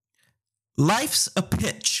Life's a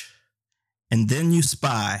pitch, and then you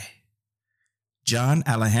spy. John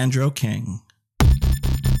Alejandro King.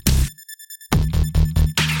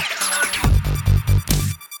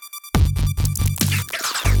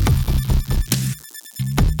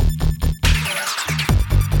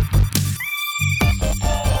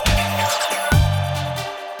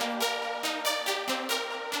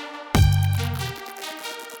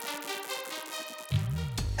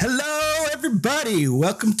 Hello, everybody.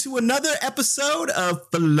 Welcome to another episode of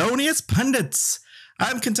Felonious Pundits.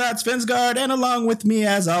 I'm Kentad Svensgaard, and along with me,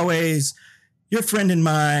 as always, your friend and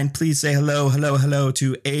mine. Please say hello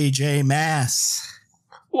to AJ Mass.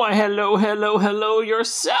 Why, hello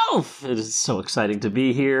yourself. It is so exciting to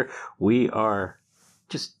be here. We are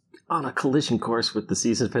just on a collision course with the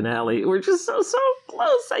season finale. We're just so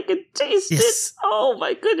close. I can taste it. Oh,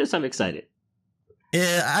 my goodness, I'm excited.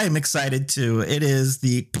 Yeah, I'm excited too. It is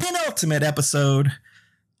the penultimate episode,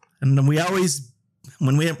 and we always,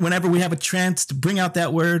 whenever we have a chance to bring out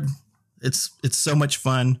that word, it's so much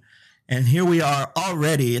fun. And here we are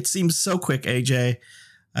already. It seems so quick, AJ.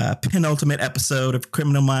 Penultimate episode of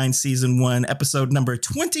Criminal Minds Season 1, episode number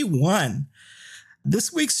 21.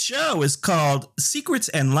 This week's show is called Secrets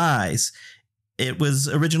and Lies. It was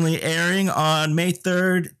originally airing on May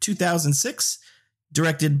 3rd, 2006.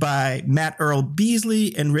 Directed by Matt Earl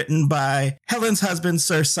Beasley and written by Helen's husband,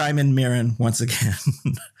 Sir Simon Mirren, once again.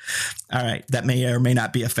 All right, that may or may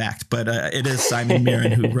not be a fact, but it is Simon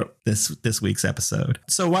Mirren who wrote this week's episode.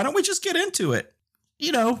 So why don't we just get into it?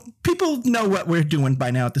 You know, people know what we're doing by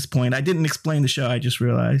now at this point. I didn't explain the show, I just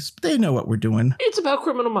realized. They know what we're doing. It's about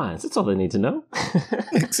criminal minds. That's all they need to know.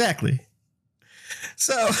 Exactly.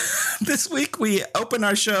 So this week we open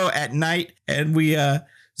our show at night and we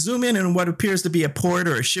zoom in what appears to be a port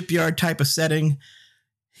or a shipyard type of setting,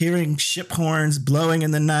 hearing ship horns blowing in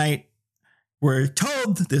the night. We're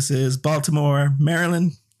told this is Baltimore,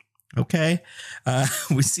 Maryland. Okay.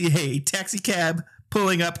 We see a taxi cab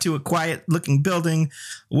pulling up to a quiet looking building.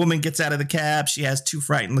 A woman gets out of the cab. She has two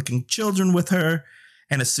frightened looking children with her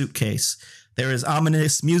and a suitcase. There is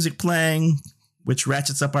ominous music playing, which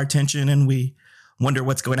ratchets up our tension, and we wonder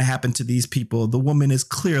what's going to happen to these people. The woman is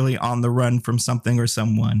clearly on the run from something or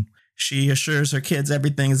someone. She assures her kids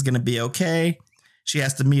everything is going to be okay. She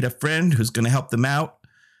has to meet a friend who's going to help them out.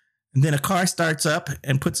 And then a car starts up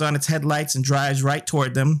and puts on its headlights and drives right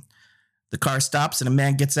toward them. The car stops and a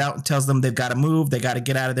man gets out and tells them they've got to move. They got to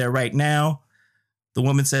get out of there right now. The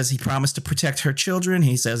woman says he promised to protect her children.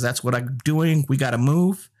 He says, that's what I'm doing. We got to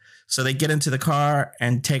move. So they get into the car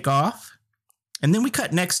and take off. And then we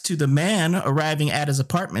cut next to the man arriving at his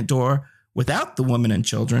apartment door without the woman and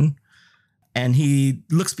children. And he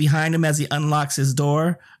looks behind him as he unlocks his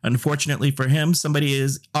door. Unfortunately for him, somebody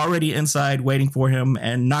is already inside waiting for him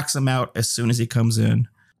and knocks him out as soon as he comes in.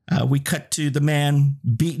 We cut to the man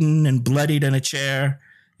beaten and bloodied in a chair,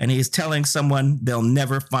 and he is telling someone they'll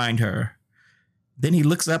never find her. Then he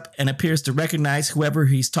looks up and appears to recognize whoever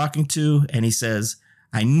he's talking to, and he says,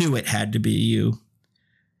 I knew it had to be you.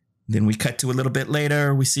 Then we cut to a little bit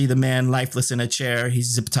later. We see the man lifeless in a chair.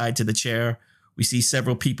 He's zip tied to the chair. We see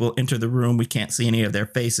several people enter the room. We can't see any of their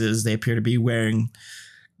faces. They appear to be wearing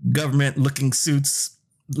government-looking suits,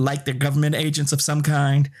 like they're government agents of some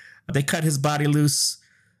kind. They cut his body loose.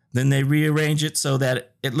 Then they rearrange it so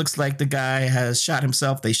that it looks like the guy has shot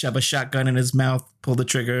himself. They shove a shotgun in his mouth, pull the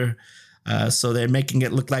trigger. So they're making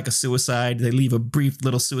it look like a suicide. They leave a brief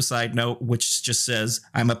little suicide note, which just says,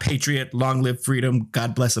 I'm a patriot, long live freedom,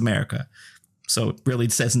 God bless America. So it really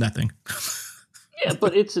says nothing. Yeah,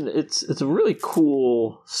 but it's a really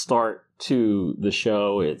cool start to the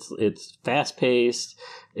show. It's fast paced.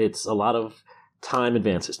 It's a lot of time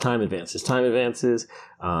advances.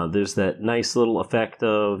 There's that nice little effect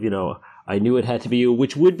of, I knew it had to be you,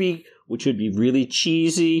 which would be really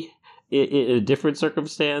cheesy in a different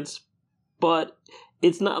circumstance. But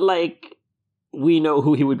it's not like we know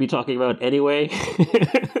who he would be talking about anyway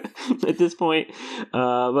at this point.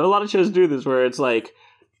 But a lot of shows do this where it's like,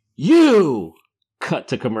 you cut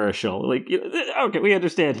to commercial. Like, okay, we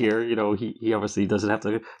understand here. He obviously doesn't have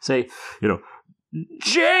to say,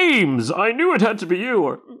 James, I knew it had to be you,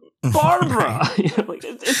 or Barbara.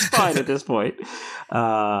 It's fine at this point.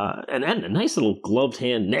 And a nice little gloved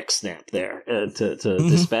hand neck snap there to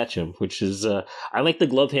dispatch him, which is I like the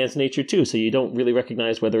gloved hand's nature too. So you don't really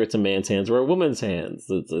recognize whether it's a man's hands or a woman's hands.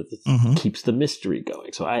 It keeps the mystery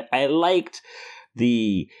going. So I liked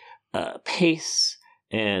the pace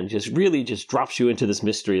and just drops you into this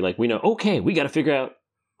mystery. Like, we know, okay, we got to figure out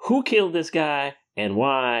who killed this guy and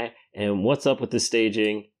why. And what's up with this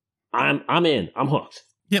staging? I'm in. I'm hooked.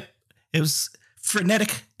 Yep. It was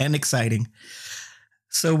frenetic and exciting.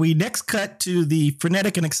 So we next cut to the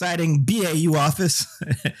frenetic and exciting BAU office.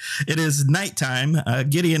 It is nighttime.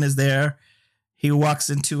 Gideon is there. He walks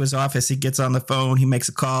into his office. He gets on the phone. He makes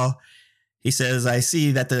a call. He says, I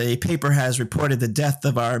see that the paper has reported the death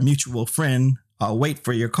of our mutual friend. I'll wait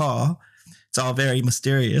for your call. It's all very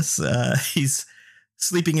mysterious. He's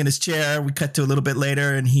sleeping in his chair. We cut to a little bit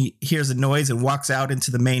later, and he hears a noise and walks out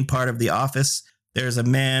into the main part of the office. There's a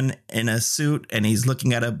man in a suit, and he's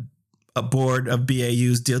looking at a board of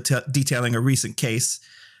BAUs detailing a recent case.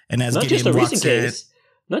 And as Gideon walks in...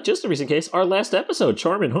 Not just a recent case, our last episode,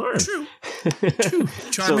 Charm and Harm. True.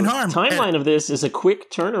 Charm and Harm. Timeline of this is a quick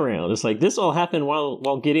turnaround. It's like this all happened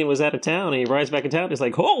while Gideon was out of town, and he rides back in town. It's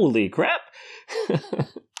like, holy crap.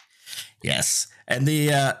 Yes. And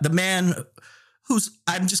the man who's,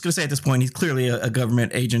 I'm just going to say at this point, he's clearly a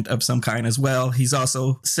government agent of some kind as well. He's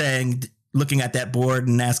also saying, looking at that board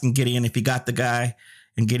and asking Gideon if he got the guy.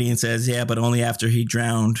 And Gideon says, yeah, but only after he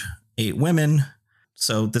drowned 8 women.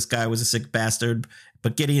 So this guy was a sick bastard.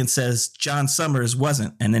 But Gideon says John Summers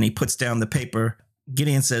wasn't. And then he puts down the paper.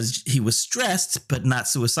 Gideon says he was stressed, but not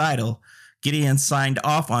suicidal. Gideon signed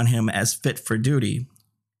off on him as fit for duty,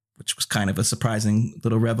 which was kind of a surprising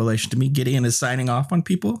little revelation to me. Gideon is signing off on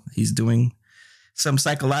people. He's doing some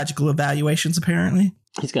psychological evaluations, apparently.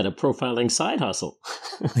 He's got a profiling side hustle.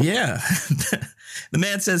 Yeah. The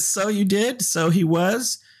man says, so you did? So he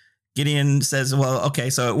was? Gideon says, well, okay,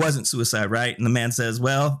 so it wasn't suicide, right? And the man says,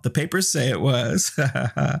 well, the papers say it was.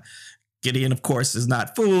 Gideon, of course, is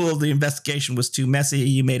not fooled. The investigation was too messy.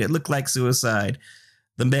 You made it look like suicide.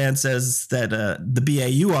 The man says that the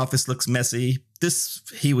BAU office looks messy.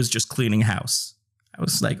 He was just cleaning house. I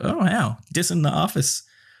was like, oh, wow, dissing the office.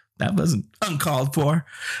 That wasn't uncalled for.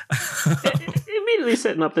 Immediately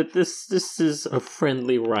setting up that this is a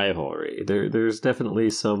friendly rivalry. There's definitely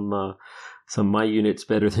some my unit's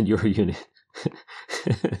better than your unit.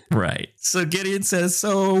 Right. So Gideon says,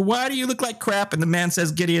 so why do you look like crap? And the man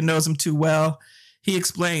says Gideon knows him too well. He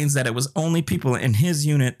explains that it was only people in his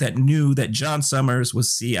unit that knew that John Summers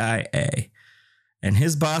was CIA. And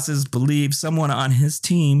his bosses believe someone on his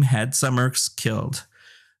team had Summers killed.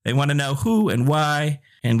 They want to know who and why.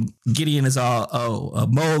 And Gideon is all, a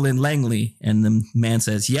mole in Langley. And the man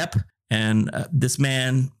says, yep. And this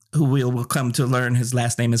man, who we'll come to learn his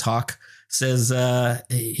last name is Hawk, says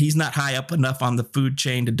he's not high up enough on the food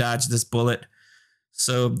chain to dodge this bullet.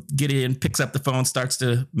 So Gideon picks up the phone, starts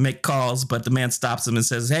to make calls, but the man stops him and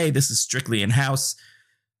says, hey, this is strictly in-house.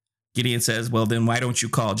 Gideon says, well, then why don't you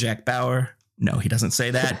call Jack Bauer? No, he doesn't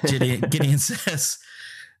say that. Gideon says,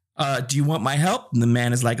 do you want my help? And the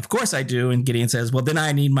man is like, of course I do. And Gideon says, well, then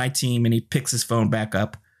I need my team. And he picks his phone back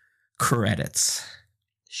up. Credits.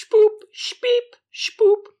 Spoop, speep,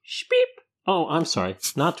 spoop, speep. Oh, I'm sorry.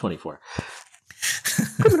 Not 24.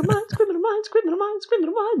 Criminal Minds, Criminal Minds, Criminal Minds,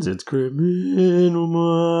 Criminal Minds. It's Criminal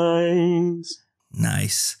Minds.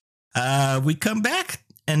 Nice. We come back,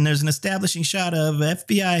 and there's an establishing shot of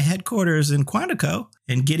FBI headquarters in Quantico.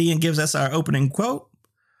 And Gideon gives us our opening quote.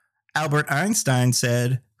 Albert Einstein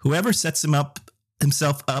said, whoever sets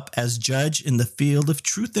himself up as judge in the field of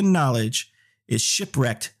truth and knowledge is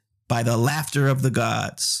shipwrecked by the laughter of the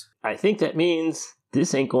gods. I think that means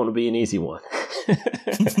this ain't going to be an easy one.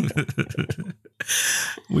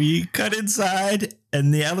 We cut inside,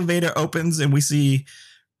 and the elevator opens, and we see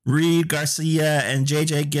Reed, Garcia, and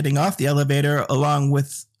JJ getting off the elevator, along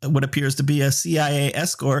with what appears to be a CIA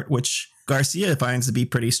escort, which Garcia finds to be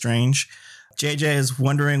pretty strange. JJ is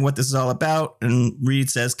wondering what this is all about, and Reed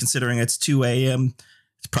says, considering it's 2 a.m.,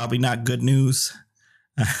 it's probably not good news.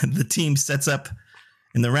 The team sets up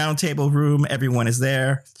in the roundtable room. Everyone is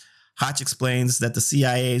there. Hotch explains that the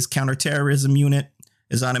CIA's counterterrorism unit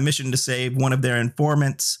is on a mission to save one of their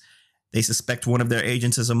informants. They suspect one of their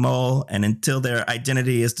agents is a mole, and until their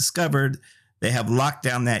identity is discovered, they have locked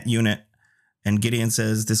down that unit. And Gideon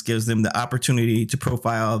says this gives them the opportunity to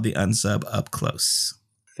profile the unsub up close.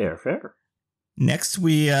 Fair. Next,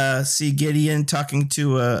 we see Gideon talking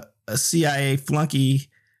to a CIA flunky,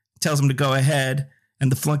 tells him to go ahead,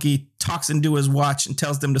 and the flunky talks into his watch and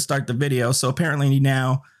tells them to start the video. So apparently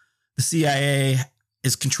now the CIA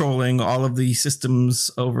is controlling all of the systems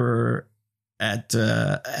over at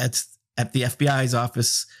the FBI's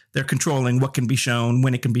office. They're controlling what can be shown,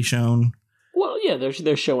 when it can be shown. Well, yeah,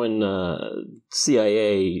 they're showing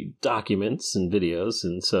CIA documents and videos,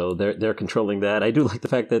 and so they're controlling that. I do like the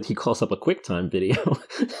fact that he calls up a QuickTime video.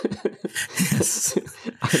 Yes.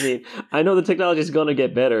 I mean, I know the technology is going to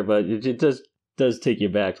get better, but it does take you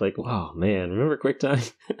back. Like, wow, man, remember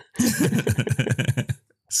QuickTime?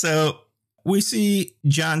 So We see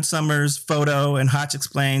John Summers' photo, and Hotch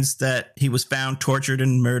explains that he was found tortured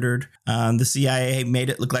and murdered. The CIA made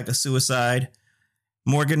it look like a suicide.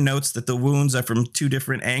 Morgan notes that the wounds are from 2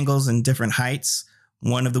 different angles and different heights.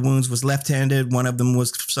 One of the wounds was left-handed. One of them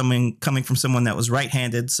was coming from someone that was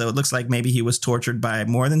right-handed. So it looks like maybe he was tortured by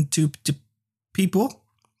more than 2 people.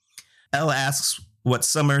 Elle asks what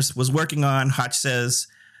Summers was working on. Hotch says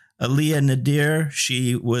Aliyah Nadir,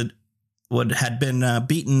 she had been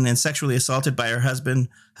beaten and sexually assaulted by her husband,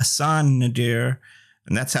 Hassan Nadir.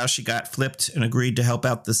 And that's how she got flipped and agreed to help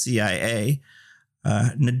out the CIA.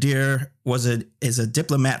 Nadir is a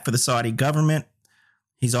diplomat for the Saudi government.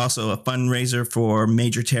 He's also a fundraiser for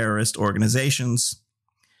major terrorist organizations.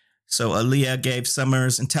 So Aliyah gave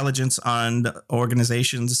Summers intelligence on the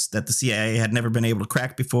organizations that the CIA had never been able to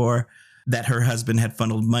crack before, that her husband had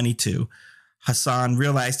funneled money to. Hassan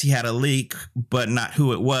realized he had a leak, but not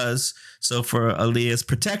who it was. So for Aliyah's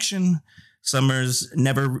protection, Summers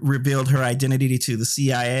never revealed her identity to the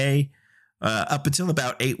CIA up until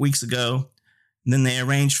about 8 weeks ago. Then they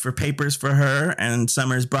arranged for papers for her, and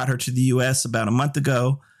Summers brought her to the U.S. about a month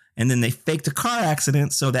ago. And then they faked a car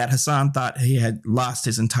accident so that Hassan thought he had lost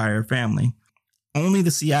his entire family. Only the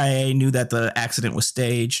CIA knew that the accident was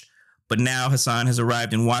staged, but now Hassan has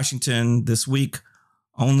arrived in Washington this week.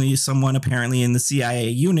 Only someone apparently in the CIA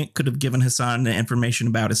unit could have given Hassan the information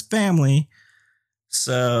about his family.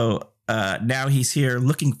 So now he's here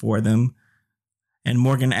looking for them. And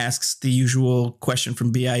Morgan asks the usual question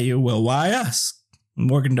from BIU, well, why us?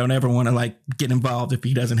 Morgan don't ever want to get involved if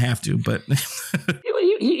he doesn't have to, but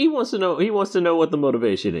he wants to know. He wants to know what the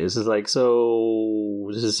motivation is. It's like, so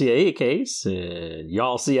this is a CIA case, and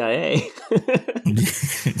y'all CIA.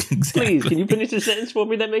 Exactly. Please, can you finish the sentence for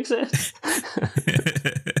me? That makes sense.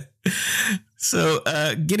 So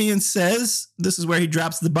Gideon says, this is where he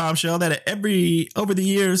drops the bombshell, that over the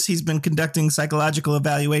years he's been conducting psychological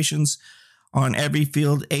evaluations on every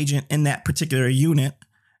field agent in that particular unit.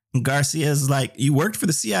 And Garcia's like, you worked for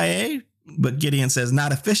the CIA? But Gideon says,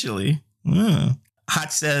 not officially.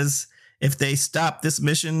 Hotch says, if they stop this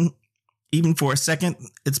mission, even for a second,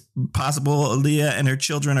 it's possible Aliyah and her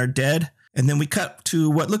children are dead. And then we cut to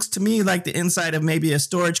what looks to me like the inside of maybe a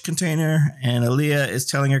storage container. And Aliyah is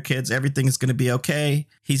telling her kids everything is going to be okay.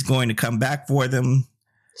 He's going to come back for them.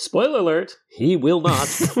 Spoiler alert, he will not.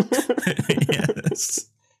 Yes.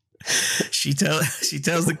 She tells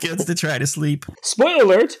the kids to try to sleep. Spoiler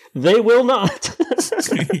alert, they will not.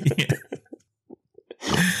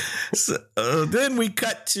 So then we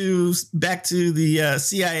cut back to the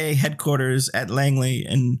CIA headquarters at Langley,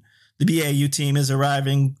 and the BAU team is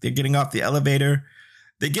arriving. They're getting off the elevator.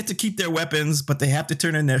 They get to keep their weapons, but they have to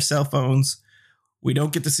turn in their cell phones. We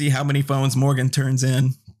don't get to see how many phones Morgan turns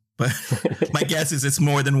in, but my guess is it's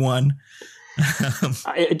more than one.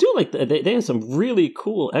 I do like they have some really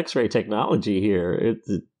cool X-ray technology here.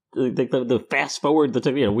 The fast forward,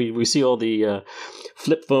 we see all the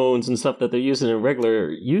flip phones and stuff that they're using in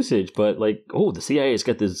regular usage, but the CIA's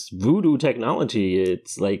got this voodoo technology.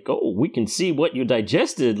 It's like, we can see what you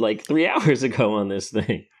digested 3 hours ago on this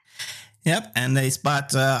thing. Yep, and they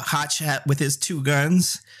spot Hotch with his 2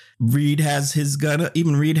 guns. Reed has his gun.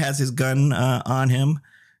 Even Reed has his gun on him.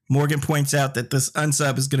 Morgan points out that this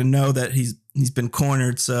unsub is going to know that he's been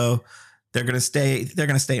cornered, so they're going to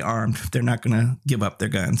stay armed. They're not going to give up their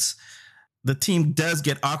guns. The team does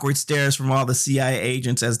get awkward stares from all the CIA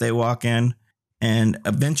agents as they walk in, and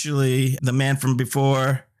eventually the man from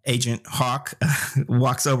before, Agent Hawk,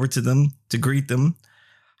 walks over to them to greet them.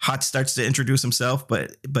 Hotch starts to introduce himself,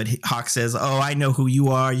 but Hawk says, I know who you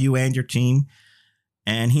are, you and your team.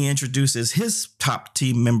 And he introduces his top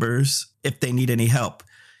team members if they need any help.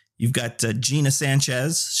 You've got Gina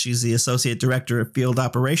Sanchez. She's the Associate Director of Field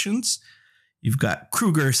Operations. You've got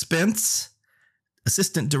Kruger Spence,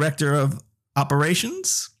 Assistant Director of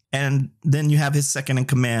Operations. And then you have his second in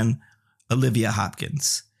command, Olivia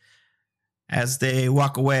Hopkins. As they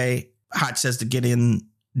walk away, Hotch says to Gideon,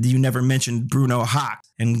 you never mentioned Bruno Hawk.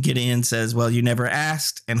 And Gideon says, well, you never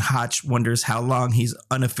asked. And Hotch wonders how long he's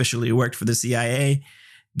unofficially worked for the CIA.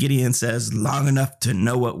 Gideon says, long enough to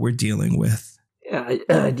know what we're dealing with. Yeah,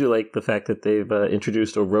 I do like the fact that they've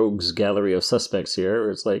introduced a rogues gallery of suspects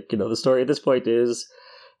here. It's like, the story at this point is,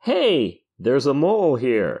 hey, there's a mole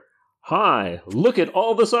here. Hi, look at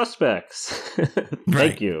all the suspects.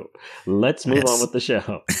 Thank you. Let's move on with the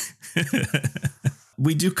show.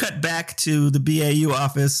 We do cut back to the BAU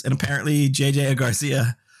office, and apparently JJ and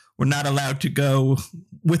Garcia were not allowed to go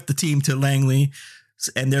with the team to Langley,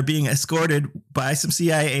 and they're being escorted by some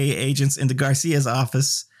CIA agents into Garcia's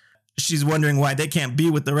office. She's wondering why they can't be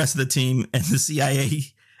with the rest of the team, and the CIA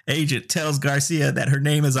agent tells Garcia that her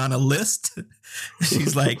name is on a list.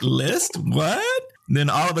 She's like, list? What? Then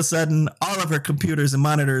all of a sudden, all of her computers and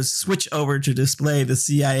monitors switch over to display the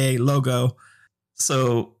CIA logo.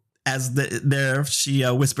 So as she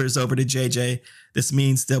whispers over to JJ, this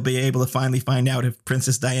means they'll be able to finally find out if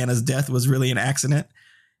Princess Diana's death was really an accident.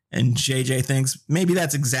 And JJ thinks maybe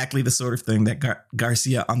that's exactly the sort of thing that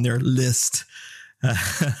Garcia on their list.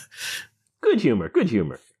 Good humor.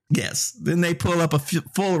 Yes. Then they pull up a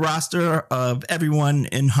full roster of everyone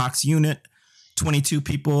in Hawk's unit, 22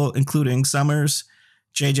 people, including Summers.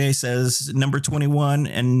 JJ says number 21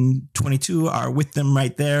 and 22 are with them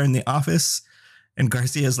right there in the office. And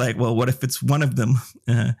Garcia's like, well, what if it's one of them?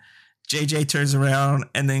 JJ turns around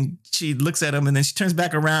and then she looks at him and then she turns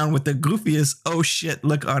back around with the goofiest oh shit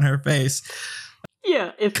look on her face.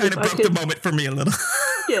 Yeah, it kind of broke the moment for me a little.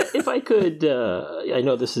 Yeah, if I could, I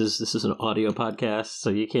know this is an audio podcast, so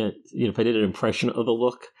you can't, if I did an impression of the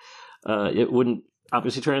look, it wouldn't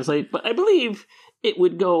obviously translate, but I believe it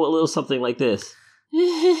would go a little something like this.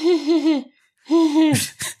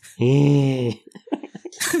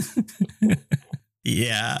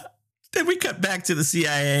 Yeah. Then we cut back to the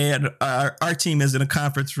CIA and our team is in a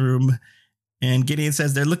conference room and Gideon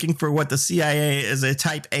says they're looking for what the CIA is: a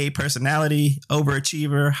type A personality,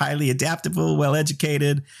 overachiever, highly adaptable,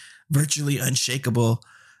 well-educated, virtually unshakable,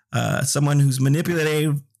 someone who's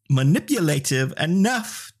manipulative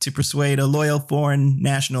enough to persuade a loyal foreign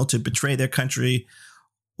national to betray their country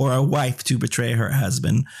or a wife to betray her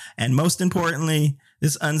husband. And most importantly,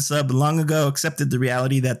 this unsub long ago accepted the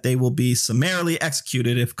reality that they will be summarily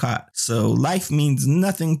executed if caught. So life means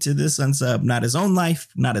nothing to this unsub, not his own life,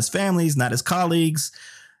 not his family's, not his colleagues,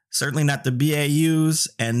 certainly not the BAU's,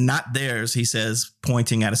 and not theirs, he says,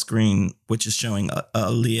 pointing at a screen which is showing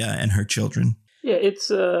Aaliyah and her children. Yeah, it's,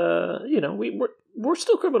 we're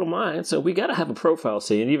still Criminal Minds, so we got to have a profile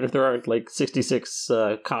scene, even if there aren't like 66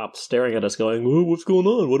 cops staring at us going, oh, what's going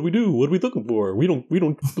on? What do we do? What are we looking for? We don't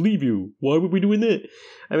believe you. Why would we be doing that?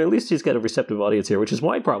 I mean, at least he's got a receptive audience here, which is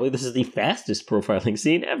why probably this is the fastest profiling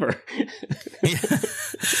scene ever. Yeah,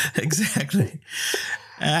 exactly.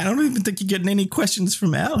 I don't even think you're getting any questions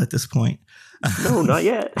from Al at this point. No, not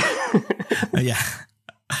yet. Yeah.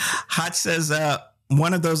 Hotch says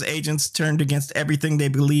one of those agents turned against everything they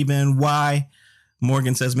believe in. Why?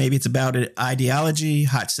 Morgan says maybe it's about ideology.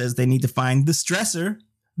 Hotch says they need to find the stressor,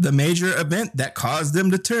 the major event that caused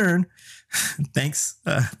them to turn. Thanks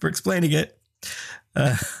for explaining it.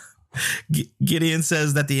 Gideon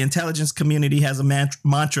says that the intelligence community has a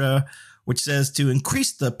mantra which says to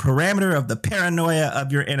increase the parameter of the paranoia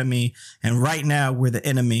of your enemy. And right now we're the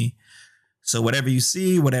enemy. So whatever you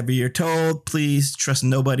see, whatever you're told, please trust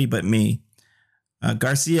nobody but me.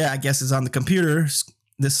 Garcia, I guess, is on the computer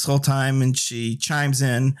this whole time, and she chimes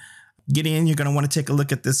in, Gideon, you're going to want to take a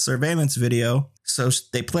look at this surveillance video. So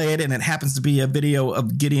they play it, and it happens to be a video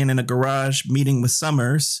of Gideon in a garage meeting with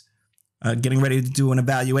Summers, getting ready to do an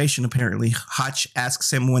evaluation, apparently. Hotch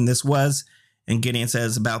asks him when this was, and Gideon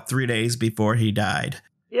says about 3 days before he died.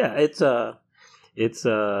 Yeah, I just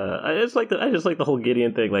like the whole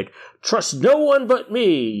Gideon thing, like, trust no one but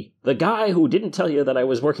me, the guy who didn't tell you that I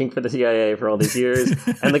was working for the CIA for all these years,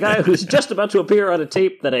 and the guy who's just about to appear on a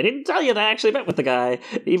tape that I didn't tell you that I actually met with the guy,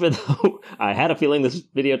 even though I had a feeling this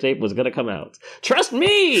videotape was going to come out. Trust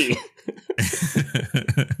me!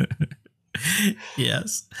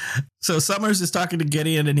 Yes. So Summers is talking to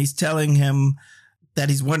Gideon, and he's telling him that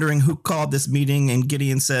he's wondering who called this meeting, and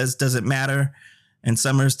Gideon says, does it matter? And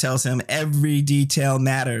Summers tells him every detail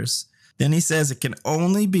matters. Then he says it can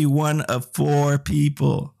only be one of 4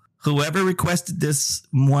 people. Whoever requested this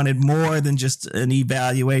wanted more than just an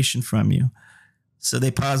evaluation from you. So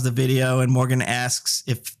they pause the video and Morgan asks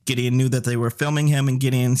if Gideon knew that they were filming him. And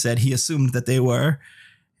Gideon said he assumed that they were.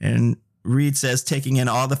 And Reed says taking in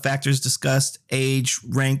all the factors discussed, age,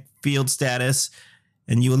 rank, field status,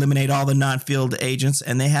 and you eliminate all the non-field agents.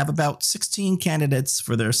 And they have about 16 candidates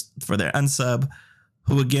for their unsub,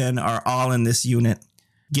 who again are all in this unit.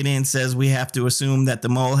 Gideon says we have to assume that the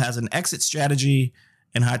mole has an exit strategy,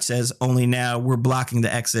 and Hotch says only now we're blocking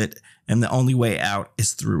the exit, and the only way out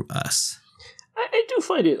is through us. I do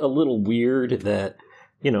find it a little weird that,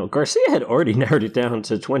 Garcia had already narrowed it down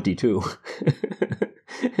to 22.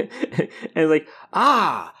 And like,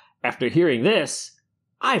 after hearing this,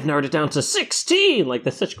 I've narrowed it down to 16. Like,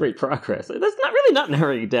 that's such great progress. That's not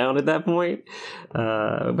narrowing it down at that point.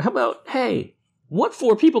 How about, hey, what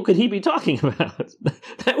 4 people could he be talking about?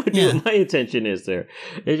 That would be what my intention is there.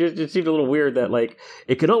 It seemed a little weird that, like,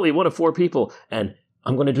 it could only be one of 4 people, and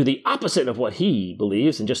I'm going to do the opposite of what he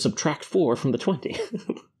believes and just subtract 4 from the 20.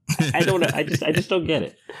 I don't know. I just don't get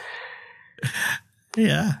it.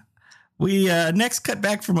 Yeah. We next cut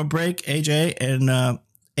back from a break, AJ, and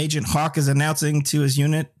Agent Hawk is announcing to his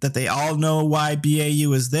unit that they all know why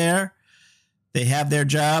BAU is there. They have their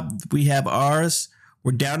job. We have ours.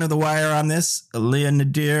 We're down to the wire on this. Aaliyah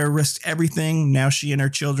Nadir risked everything. Now she and her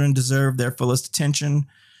children deserve their fullest attention.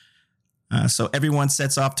 So everyone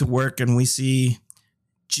sets off to work, and we see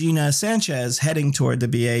Gina Sanchez heading toward the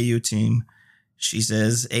BAU team. She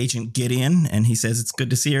says, Agent Gideon, and he says, it's good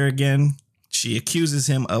to see her again. She accuses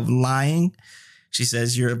him of lying. She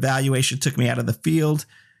says, your evaluation took me out of the field.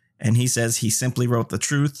 And he says he simply wrote the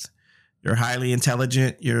truth. You're highly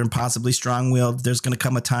intelligent. You're impossibly strong-willed. There's going to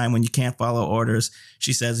come a time when you can't follow orders.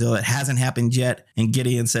 She says, well, it hasn't happened yet. And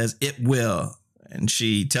Gideon says, it will. And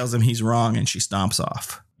she tells him he's wrong, and she stomps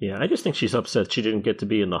off. Yeah, I just think she's upset she didn't get to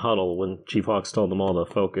be in the huddle when Chief Hawks told them all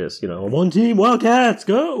to focus. One team, Wildcats,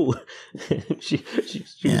 go! she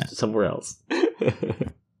was somewhere else.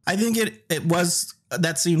 I think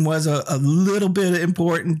that scene was a little bit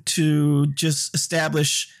important to just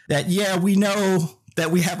establish that, we know that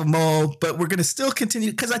we have a mole, but we're going to still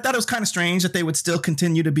continue, because I thought it was kind of strange that they would still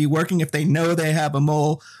continue to be working if they know they have a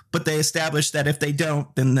mole, but they established that if they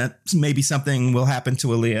don't, then that maybe something will happen to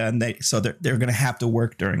Aaliyah, and they're going to have to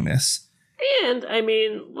work during this. And, I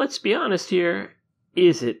mean, let's be honest here.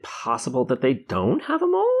 Is it possible that they don't have a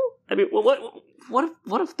mole? I mean,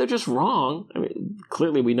 what if they're just wrong? I mean,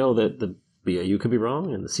 clearly we know that the BAU could be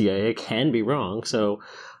wrong and the CIA can be wrong, so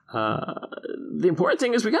the important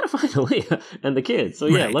thing is we got to find Aaliyah and the kids. So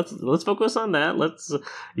yeah, right. let's focus on that. Let's,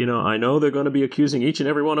 I know they're going to be accusing each and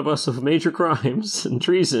every one of us of major crimes and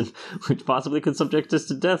treason, which possibly could subject us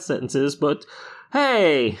to death sentences. But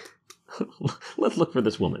hey, let's look for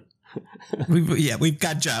this woman. We've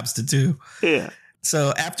got jobs to do. Yeah.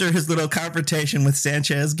 So after his little confrontation with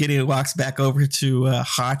Sanchez, Gideon walks back over to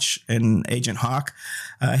Hotch and Agent Hawk.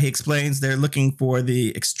 He explains they're looking for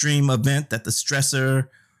the extreme event that the stressor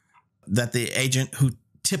that the agent who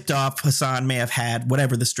tipped off Hassan may have had,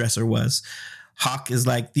 whatever the stressor was. Hawk is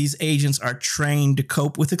like, these agents are trained to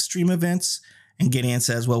cope with extreme events. And Gideon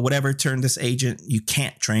says, well, whatever turned this agent, you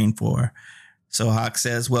can't train for. So Hawk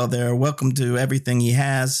says, well, they're welcome to everything he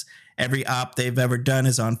has. Every op they've ever done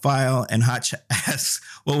is on file. And Hotch asks,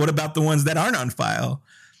 well, what about the ones that aren't on file?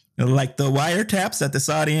 Like the wiretaps at the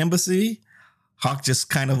Saudi embassy? Hawk just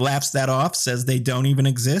kind of laughs that off, says they don't even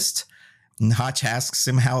exist. And Hotch asks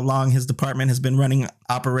him how long his department has been running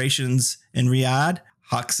operations in Riyadh.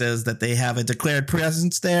 Hawk says that they have a declared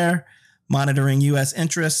presence there, monitoring U.S.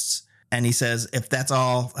 interests. And he says if that's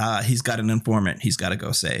all, he's got an informant he's got to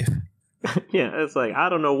go save. Yeah, it's like, I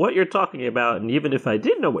don't know what you're talking about, and even if I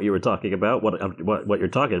did know what you were talking about, what you're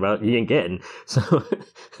talking about, you ain't getting. So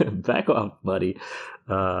back off, buddy.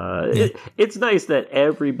 It's nice that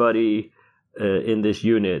everybody in this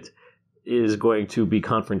unit is going to be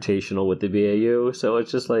confrontational with the BAU. So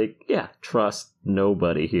it's just like, trust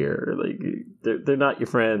nobody here. Like they're not your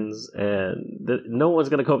friends, and no one's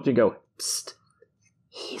going to come up to you and go, psst,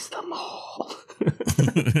 he's the mole.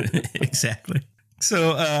 Exactly.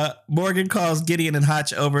 So Morgan calls Gideon and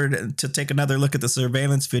Hotch over to take another look at the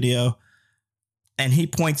surveillance video. And he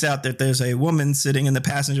points out that there's a woman sitting in the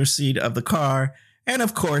passenger seat of the car. And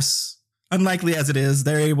of course, unlikely as it is,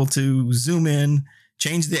 they're able to zoom in,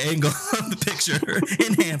 change the angle of the picture,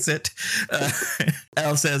 enhance it.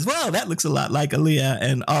 Elle says, well, that looks a lot like Aaliyah.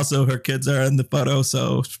 And also her kids are in the photo,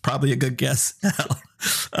 so it's probably a good guess.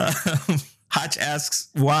 Hotch asks,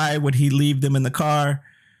 why would he leave them in the car?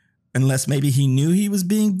 Unless maybe he knew he was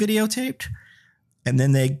being videotaped. And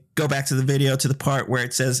then they go back to the video to the part where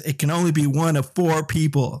it says it can only be one of 4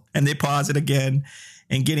 people. And they pause it again.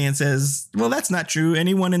 And Gideon says, well, that's not true.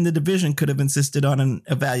 Anyone in the division could have insisted on an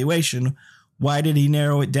evaluation. Why did he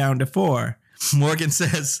narrow it down to 4? Morgan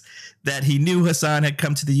says that he knew Hassan had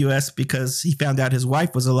come to the U.S. because he found out his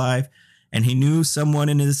wife was alive. And he knew someone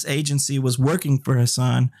in his agency was working for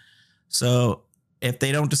Hassan. So if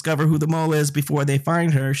they don't discover who the mole is before they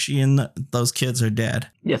find her, she and those kids are dead.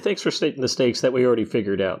 Yeah, thanks for stating the stakes that we already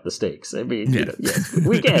figured out, the stakes. I mean,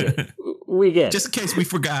 we get it. We get it. Just in case we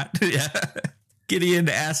forgot. Yeah. Gideon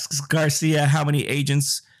asks Garcia how many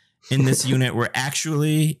agents in this unit were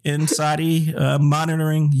actually in Saudi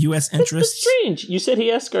monitoring U.S. interests. That's strange. You said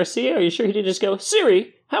he asked Garcia. Are you sure he didn't just go,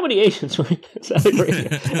 Siri, how many agents were in Saudi Arabia?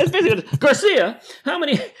 That's basically Garcia, how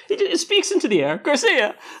many? It speaks into the air.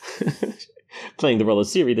 Garcia. Playing the role of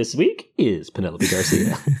Siri this week is Penelope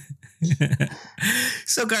Garcia.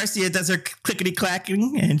 So Garcia does her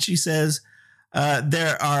clickety-clacking, and she says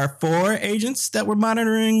there are 4 agents that were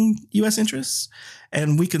monitoring U.S. interests,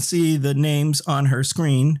 and we can see the names on her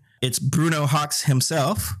screen. It's Bruno Hawks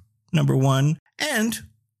himself, number 1, and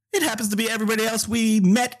It happens to be everybody else we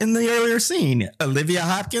met in the earlier scene. Olivia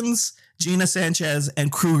Hopkins, Gina Sanchez,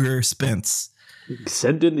 and Kruger Spence.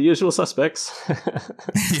 Send in the usual suspects.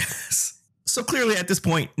 Yes. So clearly at this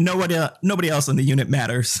point, nobody else in the unit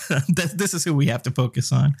matters. This is who we have to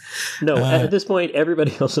focus on. No, at this point,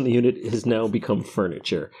 everybody else in the unit has now become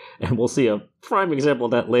furniture. And we'll see a prime example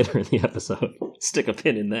of that later in the episode. Stick a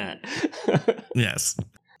pin in that. Yes.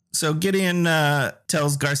 So Gideon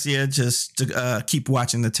tells Garcia just to keep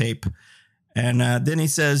watching the tape. And then he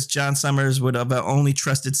says John Summers would have only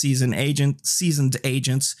trusted seasoned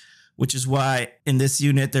agents, which is why in this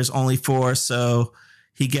unit there's only 4. So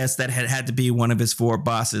he guessed that had to be one of his 4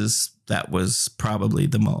 bosses. That was probably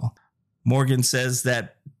the mole. Morgan says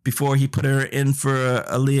that before he put her in for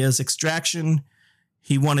Aaliyah's extraction,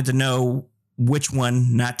 he wanted to know which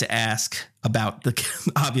one not to ask about,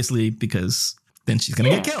 obviously, because then she's going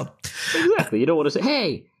to get killed. Exactly. You don't want to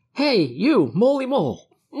say, hey, you, Molly Mole.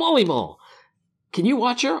 Can you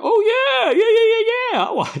watch her? Oh, yeah.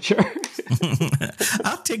 I'll watch her.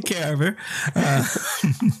 I'll take care of her.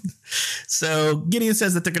 So Gideon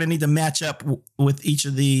says that they're going to need to match up with each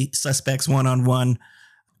of the suspects one-on-one.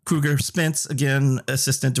 Kruger Spence, again,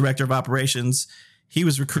 assistant director of operations. He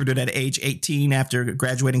was recruited at age 18 after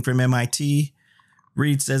graduating from MIT.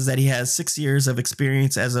 Reed says that he has 6 years of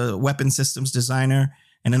experience as a weapon systems designer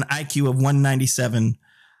and an IQ of 197.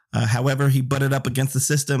 However, he butted up against the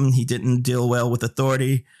system. He didn't deal well with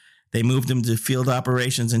authority. They moved him to field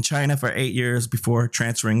operations in China for 8 years before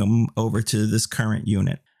transferring him over to this current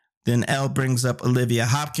unit. Then L brings up Olivia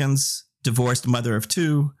Hopkins, divorced mother of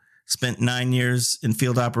 2, spent 9 years in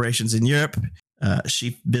field operations in Europe.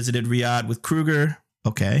 She visited Riyadh with Kruger.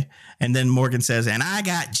 Okay. And then Morgan says, and I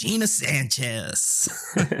got Gina Sanchez.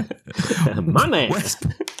 My man.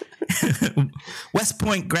 West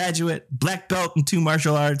Point graduate, black belt in 2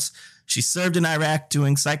 martial arts. She served in Iraq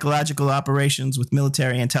doing psychological operations with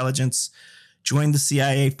military intelligence, joined the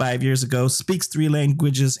CIA 5 years ago, speaks 3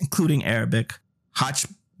 languages, including Arabic. Hotch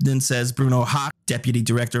then says Bruno Hawk, deputy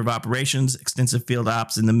director of operations, extensive field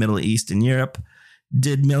ops in the Middle East and Europe,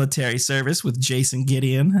 did military service with Jason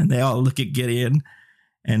Gideon, and they all look at Gideon.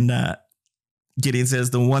 And Gideon says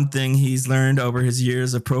the one thing he's learned over his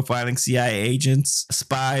years of profiling CIA agents,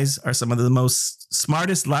 spies are some of the most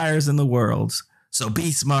smartest liars in the world. So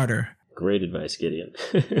be smarter. Great advice, Gideon.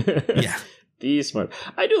 Yeah. Be smart.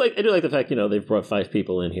 I do like the fact, they've brought 5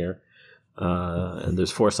 people in here. And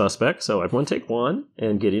there's 4 suspects, so everyone take one,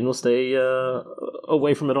 and Gideon will stay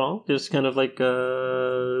away from it all. Just kind of like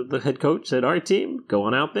the head coach said, all right, team, go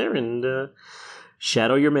on out there and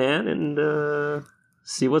shadow your man and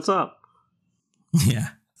see what's up. Yeah.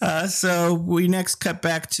 So we next cut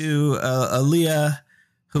back to Aaliyah,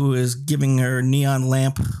 who is giving her neon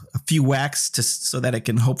lamp a few whacks so that it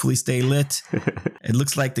can hopefully stay lit. It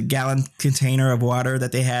looks like the gallon container of water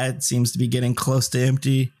that they had seems to be getting close to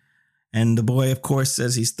empty. And the boy, of course,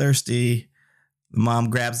 says he's thirsty. The mom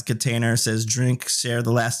grabs the container, says, drink, share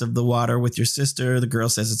the last of the water with your sister. The girl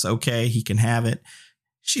says it's okay. He can have it.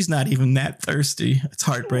 She's not even that thirsty. It's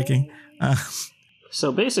heartbreaking.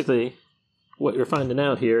 So basically, what you're finding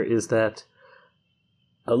out here is that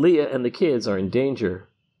Aaliyah and the kids are in danger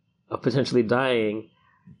of potentially dying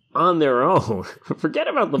on their own. Forget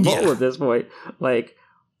about the mole at this point. Like,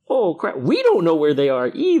 oh crap, we don't know where they are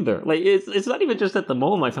either. Like, it's not even just that the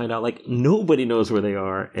mole might find out. Like, nobody knows where they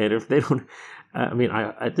are, and if they don't,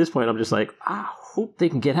 at this point, I'm just like, I hope they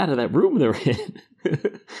can get out of that room they're in.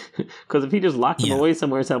 Because if he just locked them away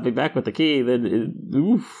somewhere, so I'll be back with the key, then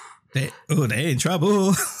oof. They in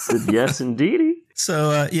trouble. Yes, indeedy.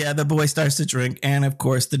 So, the boy starts to drink, and of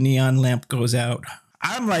course, the neon lamp goes out.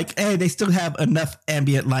 I'm like, hey, they still have enough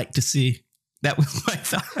ambient light to see. That was my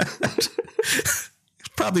thought.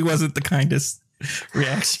 Probably wasn't the kindest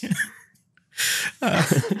reaction.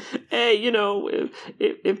 Hey,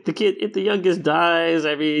 if the youngest dies,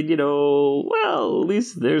 at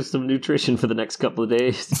least there's some nutrition for the next couple of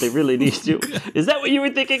days. They really need to. Is that what you were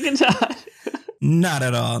thinking, Todd? Not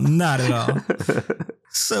at all. Not at all.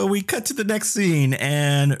 So we cut to the next scene,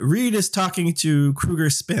 and Reed is talking to Kruger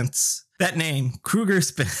Spence. That name, Kruger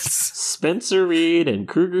Spence. Spencer Reed and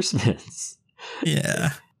Kruger Spence.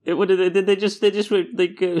 Yeah. What did they just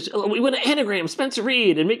we want an anagram, Spencer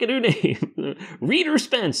Reed, and make a new name. Reader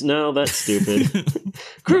Spence. No, that's stupid.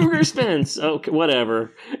 Kruger Spence. Okay,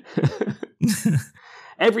 whatever.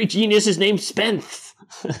 Every genius is named Spence.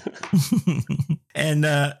 And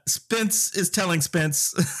Spence is telling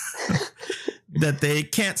Spence that they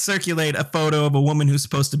can't circulate a photo of a woman who's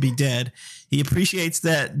supposed to be dead. He appreciates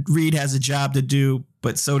that Reed has a job to do,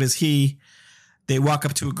 but so does he. They walk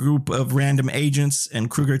up to a group of random agents, and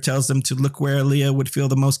Kruger tells them to look where Aaliyah would feel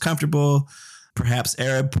the most comfortable, perhaps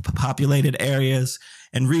Arab-populated areas.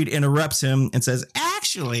 And Reed interrupts him and says,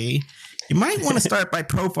 actually, you might want to start by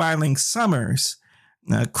profiling Summers.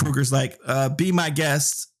 Kruger's like, be my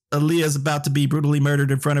guest. Aaliyah's about to be brutally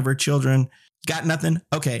murdered in front of her children. Got nothing?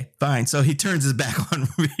 Okay, fine. So he turns his back on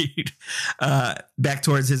Reed, back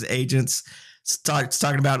towards his agents. Starts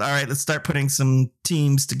talking about, all right, let's start putting some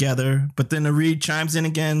teams together. But then Reed chimes in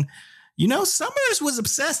again. You know, Summers was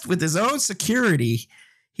obsessed with his own security.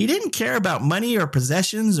 He didn't care about money or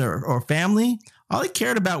possessions or family. All he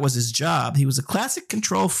cared about was his job. He was a classic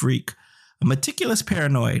control freak, a meticulous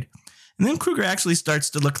paranoid. And then Kruger actually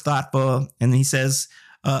starts to look thoughtful, and he says,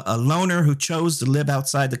 a loner who chose to live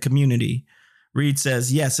outside the community. Reed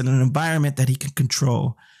says, yes, in an environment that he can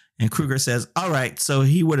control. And Kruger says, all right, so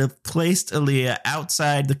he would have placed Aaliyah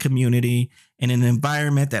outside the community in an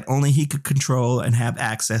environment that only he could control and have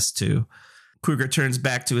access to. Kruger turns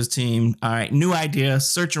back to his team. All right, new idea.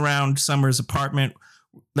 Search around Summers' apartment.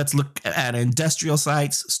 Let's look at industrial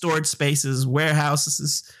sites, storage spaces,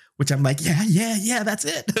 warehouses, which I'm like, yeah, that's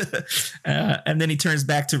it. And then he turns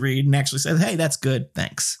back to Reed and actually says, hey, that's good.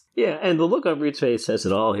 Thanks. Yeah, and the look on Reed's face says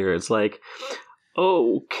it all here. It's like,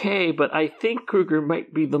 okay, but I think Kruger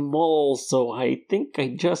might be the mole, so I think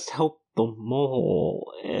I just helped the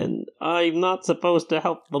mole. And I'm not supposed to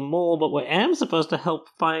help the mole, but I am supposed to help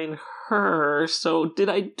find her. So did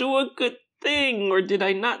I do a good thing, or did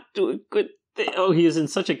I not do a good thing? Oh, he is in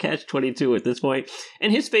such a catch-22 at this point.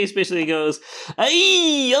 And his face basically goes,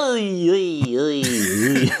 ay, ay, ay,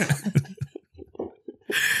 ay.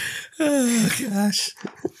 Oh, gosh.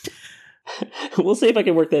 We'll see if I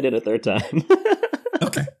can work that in a third time.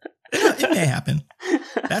 Okay. It may happen.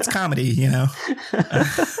 That's comedy, you know.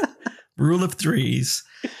 Rule of threes.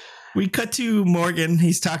 We cut to Morgan.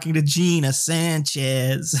 He's talking to Gina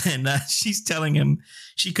Sanchez, and she's telling him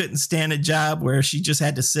she couldn't stand a job where she just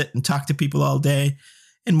had to sit and talk to people all day.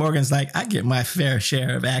 And Morgan's like, I get my fair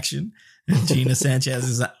share of action. And Gina Sanchez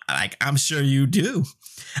is like, I'm sure you do.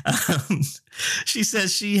 She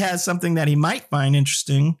says she has something that he might find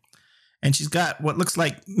interesting. And she's got what looks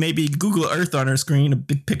like maybe Google Earth on her screen, a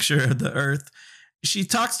big picture of the Earth. She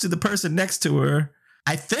talks to the person next to her.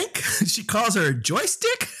 I think she calls her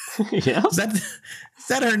Joystick. Yeah. Is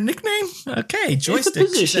that her nickname? Okay, Joystick.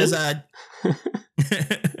 She says,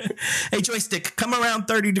 hey, Joystick, come around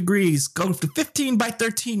 30 degrees. Go to 15 by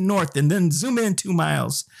 13 north and then zoom in 2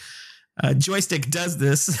 miles. Joystick does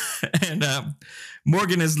this. And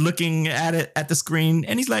Morgan is looking at it at the screen.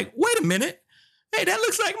 And he's like, wait a minute. Hey, that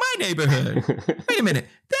looks like my neighborhood. Wait a minute.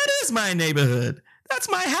 That is my neighborhood. That's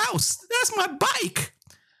my house. That's my bike.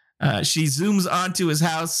 She zooms onto his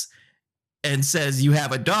house and says, you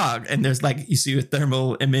have a dog. And there's like, you see a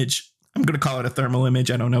thermal image. I'm going to call it a thermal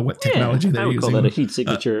image. I don't know what technology they're using. I would call that a heat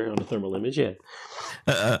signature on a thermal image, yeah.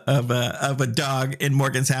 Of a dog in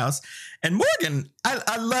Morgan's house. And Morgan,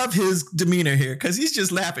 I love his demeanor here because he's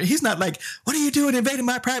just laughing. He's not like, what are you doing invading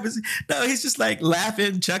my privacy? No, he's just like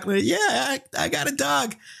laughing, chuckling. Yeah, I got a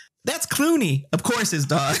dog. That's Clooney. Of course, his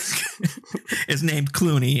dog is named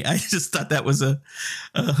Clooney. I just thought that was a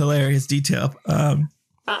hilarious detail.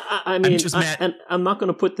 I mean, I'm not going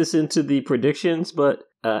to put this into the predictions, but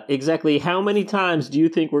exactly how many times do you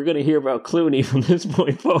think we're going to hear about Clooney from this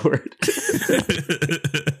point forward?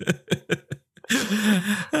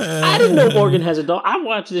 I didn't know Morgan has a dog. I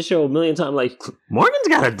watched this show a million times. Like, Morgan's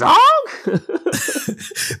got a dog?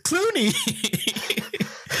 Clooney.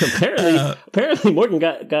 Apparently Morgan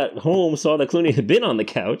got home, saw that Clooney had been on the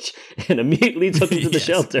couch, and immediately took him to the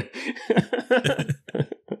shelter.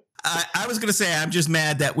 I was going to say, I'm just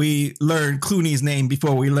mad that we learned Clooney's name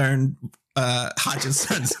before we learned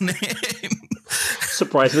Hodgson's name.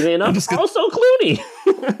 Surprisingly enough, also Clooney.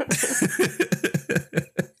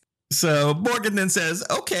 So Morgan then says,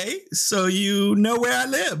 okay, so you know where I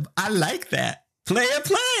live. I like that. Player.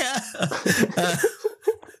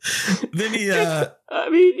 Then he... I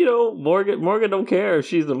mean, you know, Morgan don't care if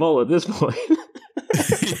she's the mole at this point.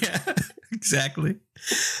 Yeah, exactly.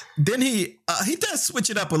 Then he does switch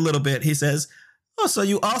it up a little bit. He says, oh, so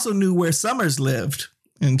you also knew where Summers lived.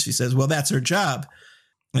 And she says, well, that's her job.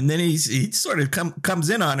 And then he sort of comes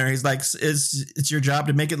in on her. He's like, it's your job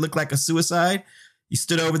to make it look like a suicide? You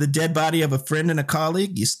stood over the dead body of a friend and a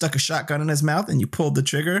colleague. You stuck a shotgun in his mouth and you pulled the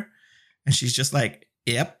trigger. And she's just like,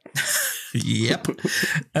 yep. Yep.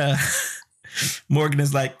 Morgan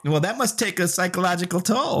is like, well, that must take a psychological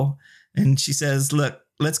toll. And she says, look,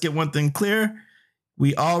 let's get one thing clear.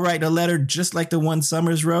 We all write a letter just like the one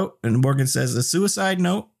Summers wrote. And Morgan says, a suicide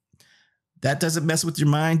note? That doesn't mess with your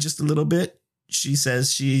mind just a little bit? she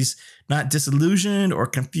says she's not disillusioned or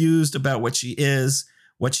confused about what she is,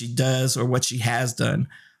 what she does, or what she has done.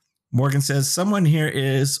 Morgan says, someone here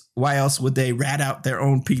is. Why else would they rat out their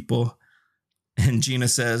own people? And Gina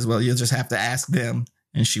says, well, you'll just have to ask them.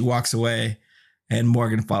 And she walks away, and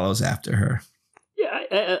Morgan follows after her.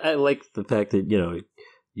 Yeah, I like the fact that,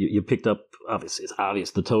 you picked up, obviously, it's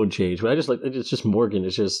obvious the tone change, but I just like, it's just Morgan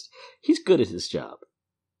is just, he's good at his job.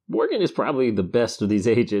 Morgan is probably the best of these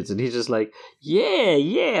agents, and he's just like,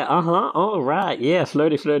 yeah, all right, yeah,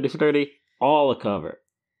 flirty, all a cover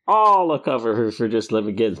for just let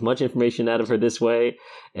me get as much information out of her this way,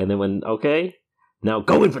 and then when, okay, now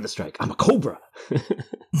go in for the strike. I'm a cobra.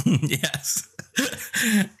 Yes.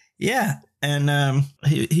 Yeah, and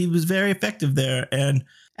he was very effective there, and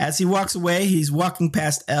as he walks away, he's walking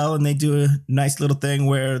past Elle, and they do a nice little thing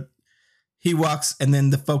where he walks, and then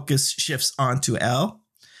the focus shifts onto Elle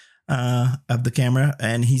of the camera,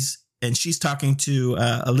 and she's talking to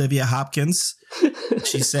Olivia Hopkins.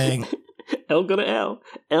 She's saying, Elle go to Elle.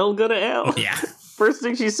 Elle go to Elle. Yeah. First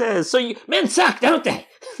thing she says, so men suck, don't they?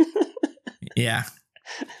 Yeah.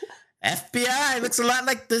 FBI looks a lot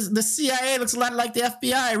like the CIA, looks a lot like the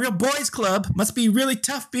FBI. A real boys club. Must be really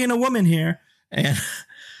tough being a woman here. And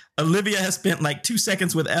Olivia has spent like 2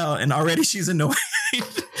 seconds with Elle, and already she's annoyed.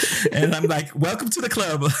 And I'm like, welcome to the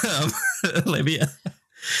club, Olivia.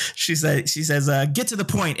 She says, get to the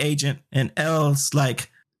point, agent. And Elle's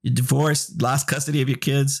like, you divorced, lost custody of your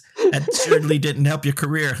kids. That certainly didn't help your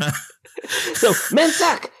career, huh? So men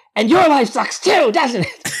suck, and your life sucks too, doesn't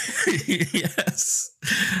it? Yes.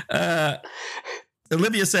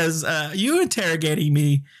 Olivia says, you interrogating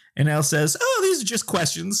me? And Elle says, oh, these are just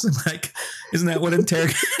questions. I'm like, isn't that what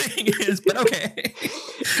interrogating is? But okay.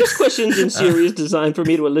 Just questions in series designed for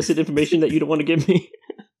me to elicit information that you don't want to give me.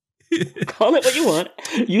 Call it what you want.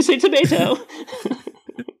 You say tomato.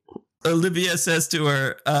 Olivia says to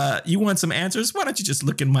her, you want some answers? Why don't you just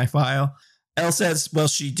look in my file? Elle says, well,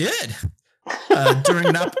 she did. During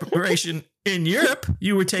an operation in Europe,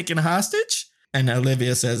 you were taken hostage? And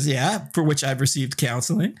Olivia says, yeah, for which I've received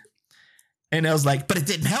counseling. And Elle's like, but it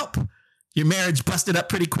didn't help. Your marriage busted up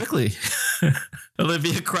pretty quickly.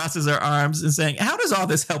 Olivia crosses her arms and saying, how does all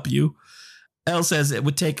this help you? Elle says it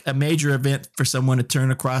would take a major event for someone to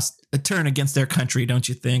turn against their country, don't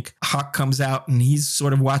you think? Hawk comes out and he's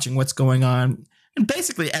sort of watching what's going on. And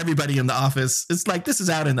basically everybody in the office, it's like this is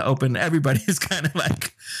out in the open. Everybody is kind of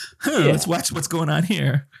like, let's watch what's going on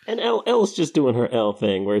here. And Elle's just doing her Elle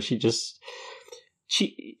thing where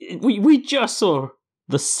we just saw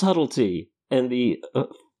the subtlety and the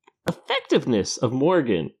effectiveness of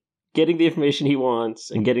Morgan getting the information he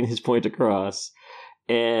wants and getting his point across,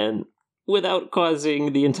 and without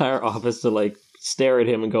causing the entire office to like stare at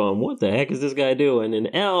him and going, what the heck is this guy doing? And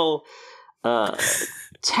Elle,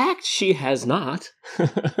 tact she has not.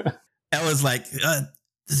 Elle is like,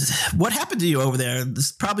 what happened to you over there? This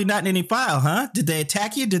is probably not in any file, huh? Did they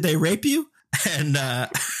attack you? Did they rape you? And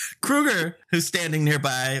Kruger, who's standing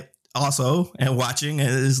nearby also and watching,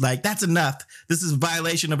 is like, that's enough. This is a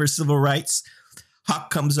violation of her civil rights. Hawk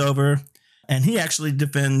comes over and he actually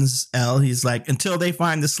defends Elle. He's like, until they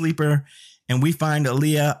find the sleeper and we find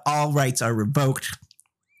Aaliyah, all rights are revoked.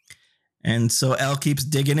 And so Elle keeps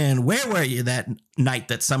digging in. Where were you that night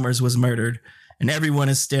that Summers was murdered? And everyone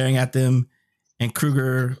is staring at them. And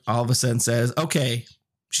Kruger all of a sudden says, okay,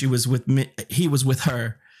 she was with me. He was with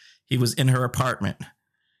her. He was in her apartment.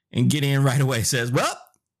 And Gideon right away says, well,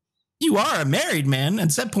 you are a married man.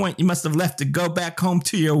 At some point, you must have left to go back home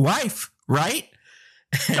to your wife, right?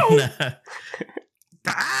 And,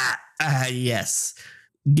 yes.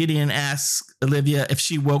 Gideon asks Olivia if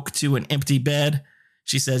she woke to an empty bed.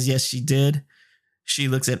 She says, yes, she did. She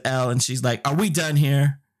looks at Elle and she's like, are we done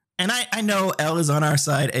here? And I know Elle is on our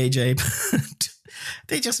side, AJ, but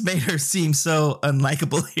they just made her seem so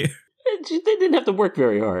unlikable here. They didn't have to work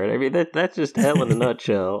very hard. I mean, that's just Elle in a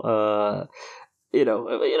nutshell.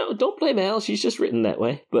 Don't blame Elle. She's just written that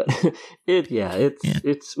way. But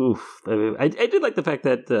it's oof. I mean, I did like the fact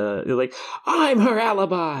that they're like, I'm her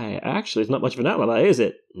alibi. Actually, it's not much of an alibi, is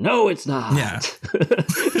it? No, it's not. Yeah.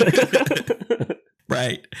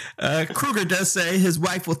 Right. Kruger does say his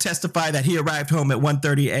wife will testify that he arrived home at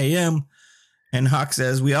 1:30 a.m. And Hawk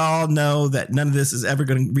says, we all know that none of this is ever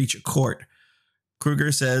going to reach a court.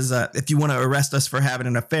 Kruger says, if you want to arrest us for having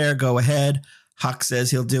an affair, go ahead. Hawk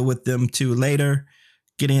says he'll deal with them too later.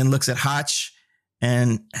 Gideon looks at Hotch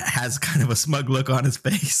and has kind of a smug look on his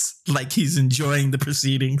face, like he's enjoying the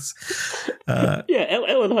proceedings. Elle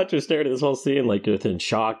and Hutch are staring at this whole scene like in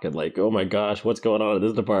shock and like, oh my gosh, what's going on in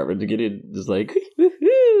this department? Gideon is like,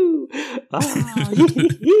 woohoo!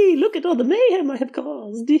 Look at all the mayhem I have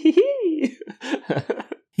caused.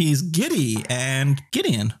 He's giddy and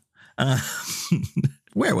Gideon.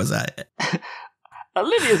 Where was I?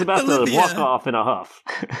 Olivia's about to walk off in a huff.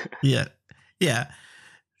 Yeah.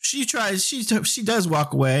 She does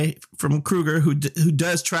walk away from Kruger, who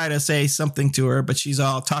does try to say something to her, but she's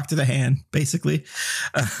all talk to the hand, basically.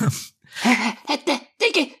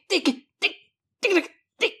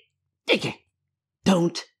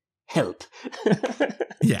 Don't help.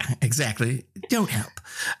 Yeah, exactly. Don't help.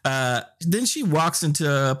 Then she walks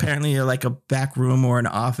into apparently like a back room or an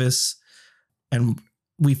office, and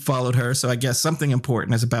we followed her, so I guess something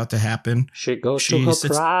important is about to happen. She goes to her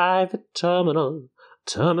private terminal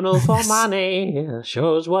for money,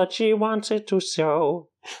 shows what she wants it to show.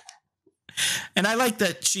 And I like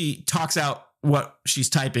that she talks out what she's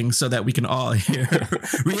typing so that we can all hear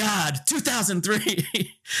Riyadh 2003.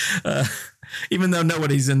 Even though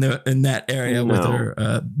nobody's in that area with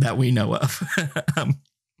her that we know of.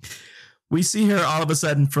 We see her all of a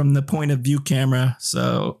sudden from the point of view camera.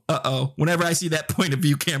 So, whenever I see that point of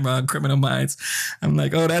view camera on Criminal Minds, I'm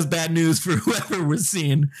like, oh, that's bad news for whoever we're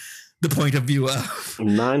seeing the point of view of.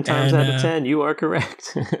 9 times out of 10, you are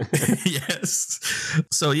correct. Yes.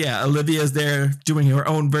 So, yeah, Olivia's there doing her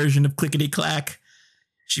own version of clickety clack.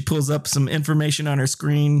 She pulls up some information on her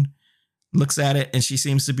screen, looks at it, and she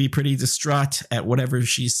seems to be pretty distraught at whatever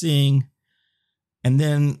she's seeing. And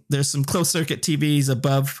then there's some closed circuit TVs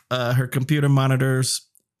above her computer monitors,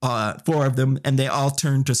 4 of them, and they all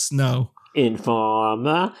turn to snow.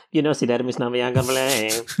 Informer, see that Miss Navi I'm gonna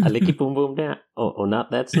blame. I lick it boom boom down. Oh,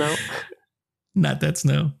 not that snow. Not that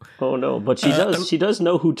snow. Oh no, but she does. She does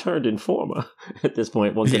know who turned Informer at this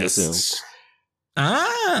point. One can assume.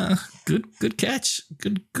 Good catch.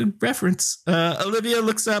 Good reference. Olivia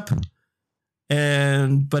looks up,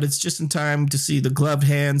 but it's just in time to see the gloved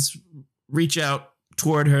hands reach out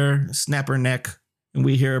toward her, snap her neck, and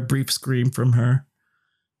we hear a brief scream from her.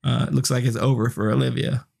 It looks like it's over for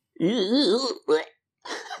Olivia.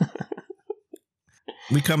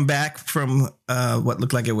 We come back from what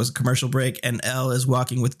looked like it was a commercial break, and Elle is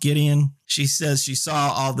walking with Gideon. She says she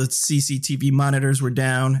saw all the CCTV monitors were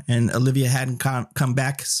down, and Olivia hadn't come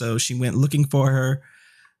back, so she went looking for her.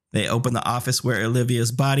 They open the office where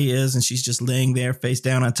Olivia's body is, and she's just laying there face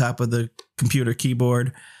down on top of the computer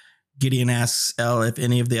keyboard. Gideon asks Elle if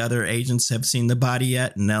any of the other agents have seen the body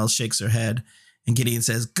yet, and Elle shakes her head. And Gideon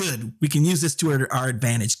says, good, we can use this to our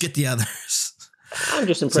advantage. Get the others. I'm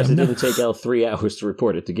just impressed it didn't take Elle 3 hours to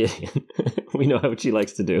report it to Gideon. We know how she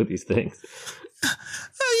likes to do these things.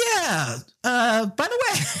 Oh, yeah. By the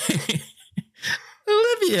way,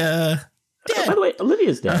 Olivia. Dead. By the way,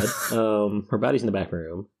 Olivia's dead. Her body's in the back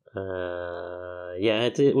room.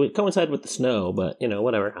 It would coincide with the snow, but,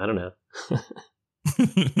 whatever. I don't know.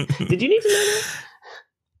 Did you need to know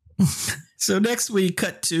that? So next we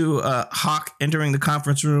cut to Hawk entering the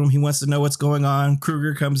conference room. He wants to know what's going on.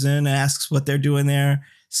 Kruger comes in and asks what they're doing there.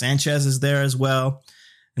 Sanchez is there as well,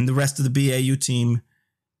 and the rest of the BAU team.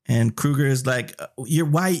 And Kruger is like,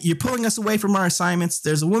 you're pulling us away from our assignments.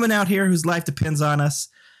 There's a woman out here whose life depends on us.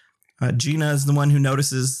 Gina is the one who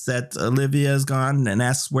notices that Olivia is gone and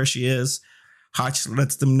asks where she is. Hawk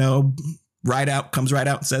lets them know, comes right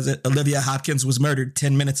out and says it. Olivia Hopkins was murdered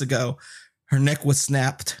 10 minutes ago. Her neck was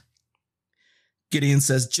snapped. Gideon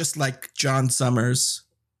says, just like John Summers.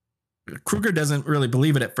 Kruger doesn't really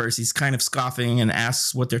believe it at first. He's kind of scoffing and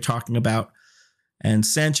asks what they're talking about. And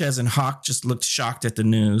Sanchez and Hawk just looked shocked at the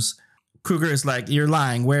news. Kruger is like, you're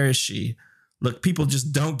lying. Where is she? Look, people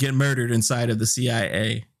just don't get murdered inside of the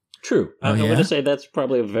CIA. True. I'm going to say that's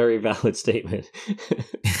probably a very valid statement.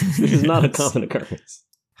 This is not a common occurrence.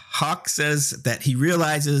 Hawk says that he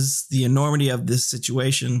realizes the enormity of this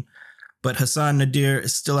situation, but Hassan Nadir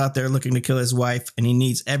is still out there looking to kill his wife, and he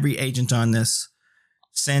needs every agent on this.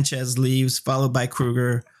 Sanchez leaves, followed by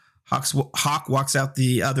Kruger. Hawk walks out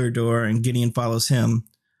the other door, and Gideon follows him.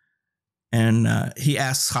 And he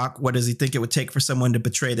asks Hawk, what does he think it would take for someone to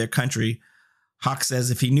betray their country? Hawk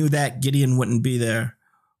says if he knew that, Gideon wouldn't be there.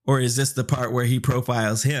 Or is this the part where he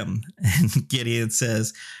profiles him? And Gideon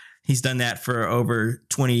says he's done that for over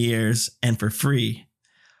 20 years and for free.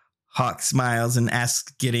 Hawk smiles and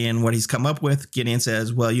asks Gideon what he's come up with. Gideon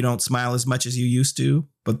says, well, you don't smile as much as you used to,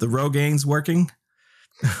 but the Rogaine's working.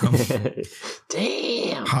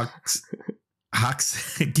 Damn. Hawk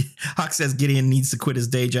says Gideon needs to quit his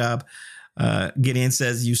day job. Gideon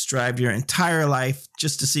says you strived your entire life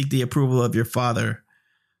just to seek the approval of your father.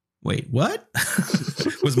 Wait, what?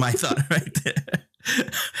 Was my thought right there.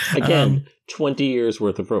 Again, 20 years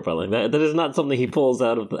worth of profiling. That is not something he pulls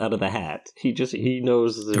out of the hat. He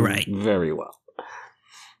knows them very well.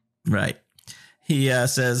 Right. He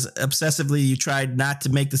says, obsessively, you tried not to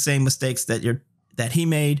make the same mistakes that he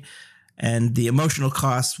made, and the emotional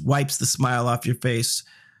cost wipes the smile off your face.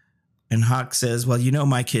 And Hawk says, well, you know,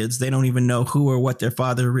 my kids, they don't even know who or what their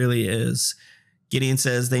father really is. Gideon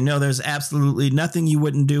says, they know there's absolutely nothing you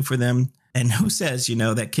wouldn't do for them. And who says,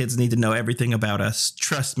 that kids need to know everything about us?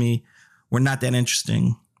 Trust me, we're not that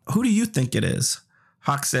interesting. Who do you think it is?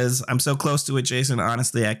 Hawk says, I'm so close to it, Jason.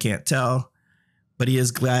 Honestly, I can't tell. But he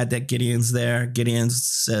is glad that Gideon's there. Gideon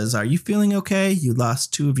says, are you feeling okay? You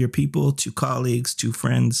lost 2 of your people, 2 colleagues, 2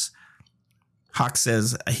 friends. Hawk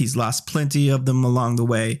says he's lost plenty of them along the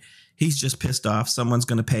way. He's just pissed off. Someone's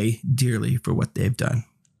going to pay dearly for what they've done.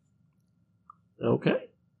 Okay.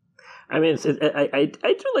 I mean, I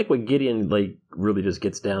do like when Gideon really just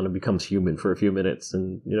gets down and becomes human for a few minutes,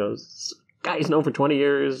 and guys known for 20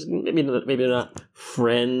 years. Maybe not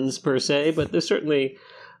friends per se, but they're certainly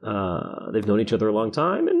they've known each other a long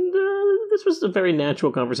time, and this was a very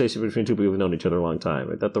natural conversation between 2 people who've known each other a long time.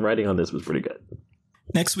 I thought the writing on this was pretty good.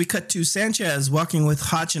 Next, we cut to Sanchez walking with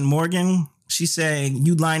Hotch and Morgan. She's saying,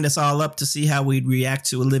 you lined us all up to see how we'd react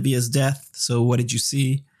to Olivia's death. So what did you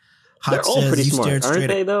see? Hotch They're all pretty smart, aren't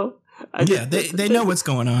they, though? They know what's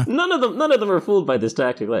going on. None of them are fooled by this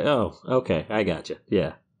tactic. Like, oh, okay, I got you.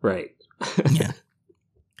 Yeah, right. Yeah.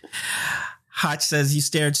 Hotch says you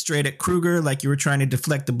stared straight at Kruger like you were trying to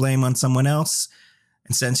deflect the blame on someone else.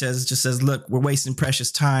 And Sanchez just says, look, we're wasting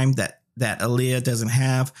precious time that Aaliyah doesn't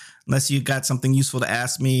have. Unless you got something useful to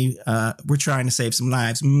ask me, we're trying to save some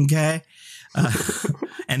lives, okay?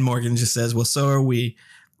 And Morgan just says, well, so are we.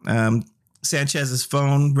 Sanchez's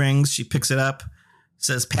phone rings. She picks it up,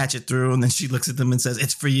 says, patch it through. And then she looks at them and says,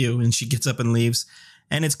 it's for you. And she gets up and leaves.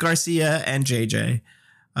 And it's Garcia and JJ.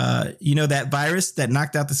 That virus that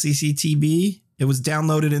knocked out the CCTV? It was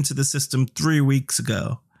downloaded into the system 3 weeks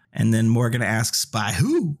ago. And then Morgan asks, by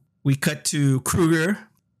who? We cut to Kruger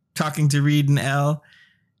talking to Reed and Elle.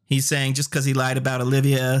 He's saying just because he lied about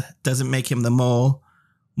Olivia doesn't make him the mole.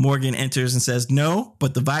 Morgan enters and says, no,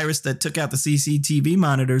 but the virus that took out the CCTV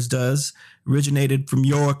monitors does. Originated from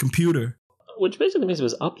your computer. Which basically means it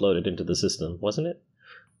was uploaded into the system, wasn't it?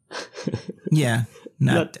 Yeah.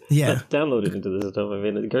 Not downloaded into the system. I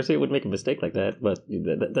mean, Garcia would make a mistake like that, but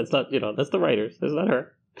that's not, that's the writers. That's not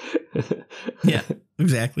her. Yeah,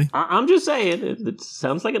 exactly. I'm just saying, it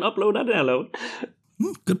sounds like an upload, not a download.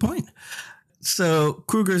 Good point. So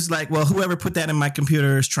Kruger's like, well, whoever put that in my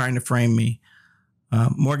computer is trying to frame me.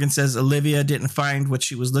 Morgan says Olivia didn't find what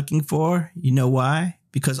she was looking for. You know why?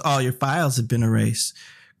 Because all your files had been erased.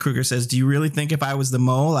 Kruger says, do you really think if I was the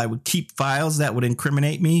mole, I would keep files that would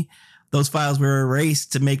incriminate me? Those files were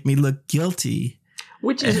erased to make me look guilty.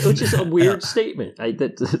 Which is a weird statement.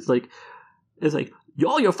 It's like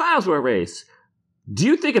all your files were erased. Do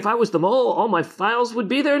you think if I was the mole, all my files would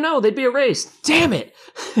be there? No, they'd be erased. Damn it.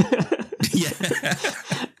 Yeah.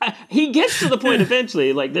 He gets to the point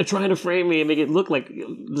eventually, like they're trying to frame me and make it look like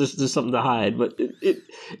there's something to hide, but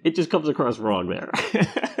it just comes across wrong there.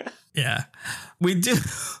 Yeah. We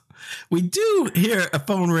do hear a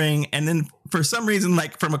phone ring, and then for some reason,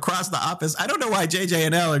 like from across the office, I don't know why JJ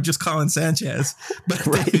and Elle are just calling Sanchez, but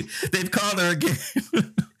right. they've called her again.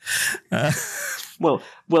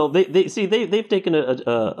 Well, they've taken an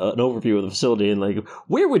overview of the facility and like,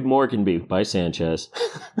 where would Morgan be? By Sanchez.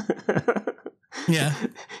 Yeah,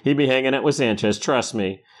 he'd be hanging out with Sanchez. Trust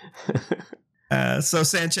me. So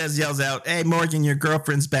Sanchez yells out, "Hey, Morgan, your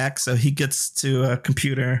girlfriend's back!" So he gets to a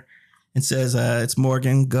computer and says, "It's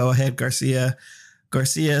Morgan. Go ahead, Garcia."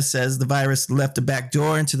 Garcia says the virus left a back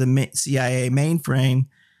door into the CIA mainframe,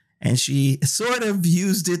 and she sort of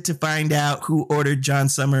used it to find out who ordered John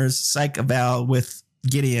Summers' psych eval with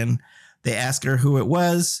Gideon. They ask her who it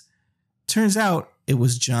was. Turns out it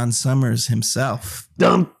was John Summers himself.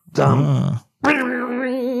 Dum.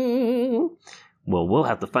 Well, we'll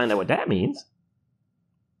have to find out what that means.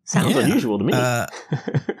 Sounds unusual to me.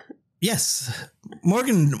 Yes.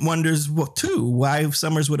 Morgan wonders, too, why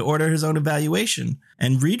Summers would order his own evaluation.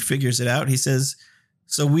 And Reed figures it out. He says,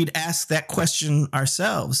 so we'd ask that question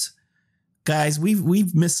ourselves. Guys,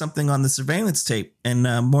 we've missed something on the surveillance tape. And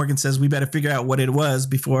Morgan says we better figure out what it was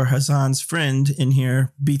before Hassan's friend in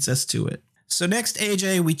here beats us to it. So next,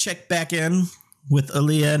 AJ, we check back in with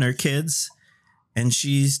Aaliyah and her kids. And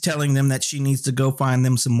she's telling them that she needs to go find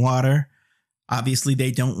them some water. Obviously,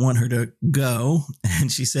 they don't want her to go.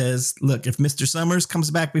 And she says, look, if Mr. Summers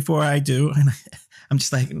comes back before I do, and I'm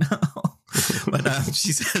just like, no. But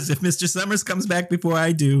she says, if Mr. Summers comes back before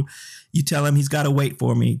I do, you tell him he's got to wait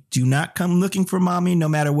for me. Do not come looking for mommy. No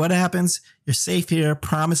matter what happens, you're safe here.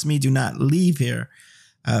 Promise me, do not leave here.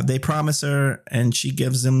 They promise her, and she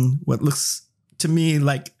gives them what looks to me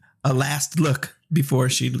like a last look before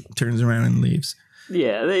she turns around and leaves.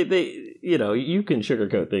 Yeah, they you can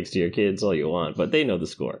sugarcoat things to your kids all you want, but they know the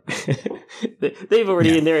score. They've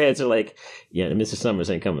already in their heads are like, yeah, Mrs. Summers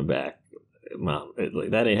ain't coming back, Mom.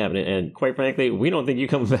 That ain't happening. And quite frankly, we don't think you're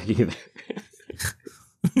coming back either.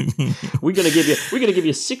 we're gonna give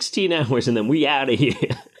you 16 hours, and then we out of here.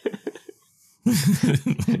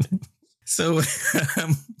 So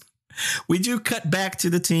we do cut back to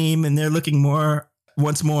the team, and they're looking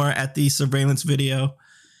once more at the surveillance video.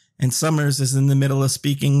 And Summers is in the middle of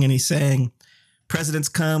speaking, and he's saying, presidents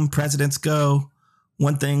come, presidents go.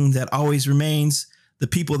 One thing that always remains, the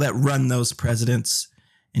people that run those presidents.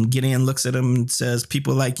 And Gideon looks at him and says,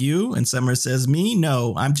 people like you? And Summers says, me?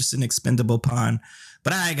 No, I'm just an expendable pawn.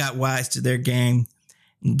 But I got wise to their game.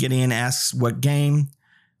 And Gideon asks, what game?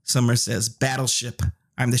 Summers says, battleship.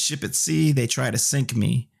 I'm the ship at sea. They try to sink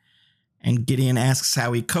me. And Gideon asks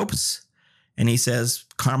how he copes. And he says,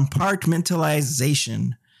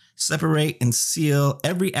 compartmentalization. Separate and seal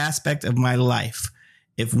every aspect of my life.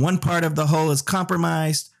 If one part of the whole is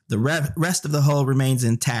compromised, the rest of the whole remains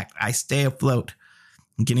intact. I stay afloat.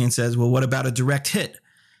 And Gideon says, well, what about a direct hit?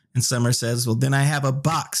 And Summers says, well, then I have a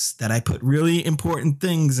box that I put really important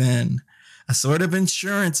things in. A sort of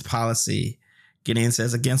insurance policy. Gideon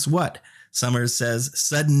says, against what? Summers says,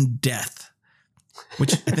 sudden death.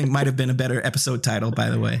 Which I think might have been a better episode title, by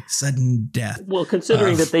the way. Sudden death. Well,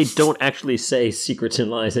 considering that they don't actually say secrets and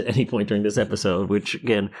lies at any point during this episode, which,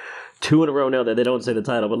 again, 2 in a row now that they don't say the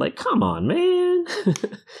title, but like, come on, man.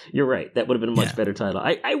 You're right. That would have been a much better title.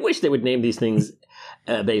 I wish they would name these things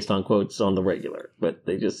based on quotes on the regular, but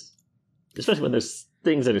they just, especially when there's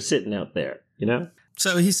things that are sitting out there, you know?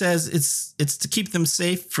 So he says it's to keep them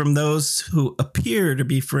safe from those who appear to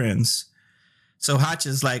be friends. So Hotch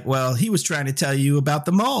is like, well, he was trying to tell you about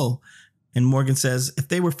the mole. And Morgan says, if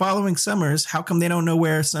they were following Summers, how come they don't know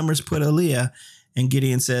where Summers put Aaliyah? And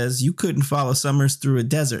Gideon says, you couldn't follow Summers through a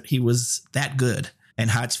desert. He was that good. And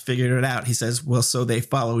Hotch figured it out. He says, well, so they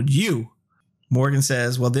followed you. Morgan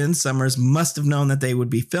says, well, then Summers must have known that they would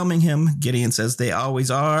be filming him. Gideon says, they always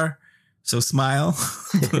are. So smile.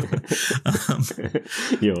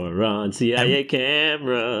 You're on CIA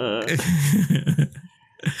camera.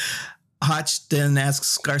 Hotch then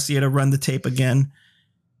asks Garcia to run the tape again.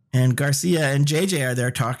 And Garcia and JJ are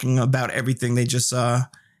there talking about everything they just saw.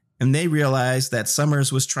 And they realize that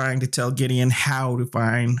Summers was trying to tell Gideon how to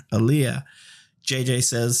find Aaliyah. JJ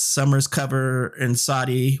says Summers' cover in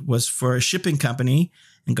Saudi was for a shipping company.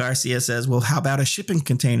 And Garcia says, well, how about a shipping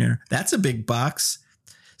container? That's a big box.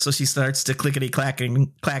 So she starts to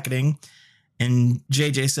clacketing. And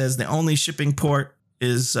JJ says the only shipping port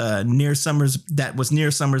is near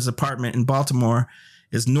Summers' apartment in Baltimore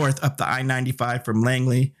is north up the I-95 from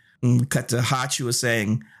Langley. And we cut to Hotch, who was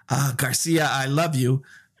saying, Garcia, I love you.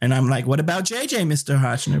 And I'm like, what about JJ, Mr.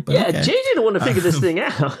 Hotchner? But yeah, okay. JJ didn't want to figure this thing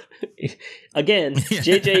out. Again,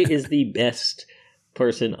 JJ is the best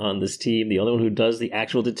person on this team, the only one who does the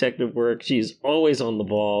actual detective work. She's always on the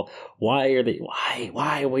ball. Why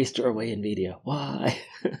waste her away in media? Why?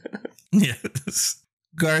 Yes.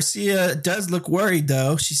 Garcia does look worried,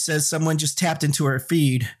 though. She says someone just tapped into her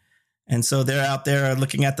feed. And so they're out there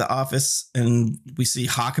looking at the office, and we see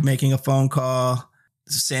Hawk making a phone call.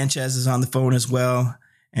 Sanchez is on the phone as well.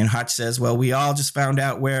 And Hotch says, well, we all just found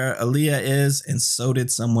out where Aaliyah is, and so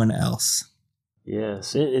did someone else.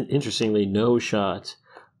 Yes. Interestingly, no shot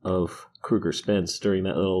of Kruger Spence during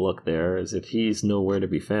that little look there, as if he's nowhere to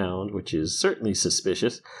be found, which is certainly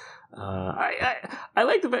suspicious. I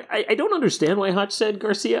like the fact I don't understand why Hotch said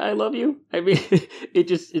Garcia, I love you. I mean,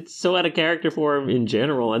 it's so out of character for him in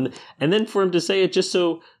general, and then for him to say it just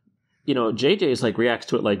so, JJ is like reacts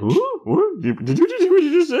to it like, did you see what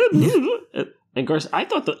you just said? And I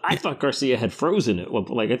thought Garcia had frozen it.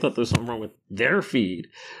 Like I thought there was something wrong with their feed.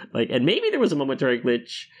 Like, and maybe there was a momentary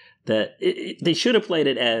glitch that they should have played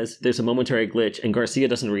it as there's a momentary glitch and Garcia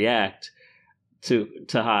doesn't react to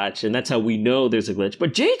Hotch, and that's how we know there's a glitch.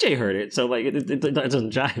 But JJ heard it, so like it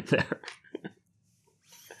doesn't jive there.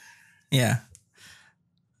 Yeah,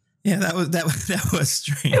 that was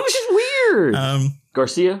strange. It was just weird.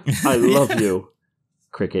 Garcia, I love you.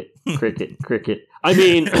 Cricket. I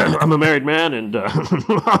mean, I'm a married man, and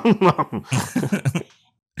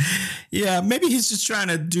yeah, maybe he's just trying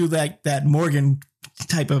to do like that Morgan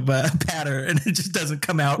type of patter, and it just doesn't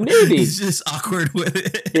come out. Maybe he's just awkward with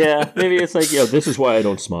it. Yeah, maybe it's like, this is why I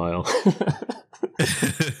don't smile.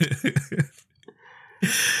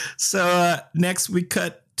 So next we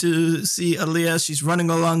cut to see Aaliyah. She's running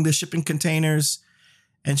along the shipping containers,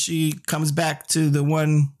 and she comes back to the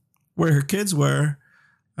one where her kids were,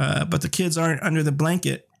 but the kids aren't under the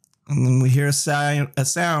blanket. And then we hear a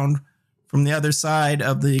sound from the other side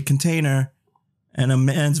of the container, and a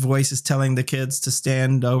man's voice is telling the kids to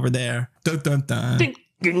stand over there. Dun, dun,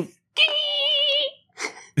 dun.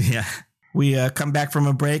 Yeah. We come back from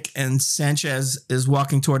a break, and Sanchez is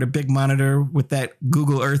walking toward a big monitor with that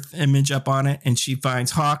Google Earth image up on it, and she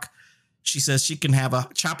finds Hawk. She says she can have a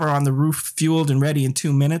chopper on the roof fueled and ready in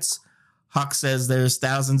 2 minutes. Hawk says there's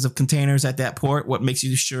thousands of containers at that port. What makes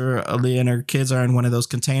you sure Aaliyah and her kids are in one of those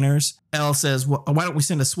containers? Elle says, well, why don't we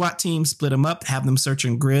send a SWAT team, split them up, have them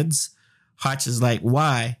searching grids? Hotch is like,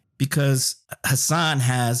 why? Because Hassan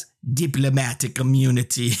has diplomatic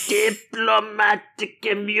immunity. Diplomatic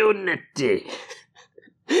immunity.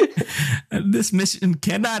 This mission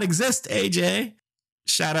cannot exist, AJ.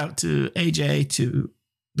 Shout out to AJ, to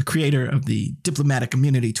the creator of the diplomatic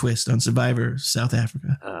immunity twist on Survivor South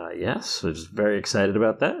Africa. Yes, I was very excited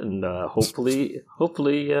about that, and hopefully,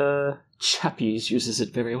 Chappies uses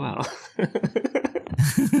it very well.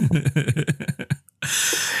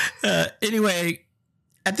 Anyway,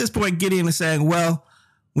 at this point, Gideon is saying, well,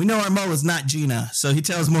 we know our mole is not Gina, so he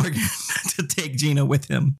tells Morgan to take Gina with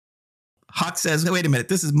him. Hawk says, wait a minute,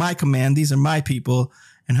 this is my command. These are my people.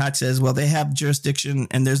 And Hotch says, well, they have jurisdiction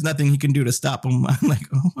and there's nothing he can do to stop them. I'm like,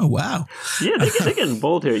 oh, wow. Yeah, they're getting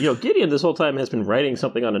bold here. Gideon this whole time has been writing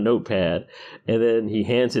something on a notepad, and then he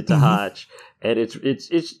hands it to Hotch. And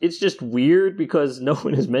it's just weird because no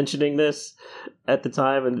one is mentioning this at the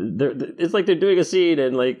time. And it's like they're doing a scene,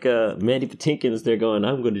 and like Mandy Patinkin's there going,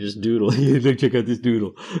 I'm going to just doodle. Look, check out this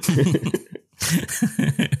doodle.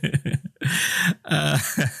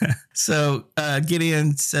 So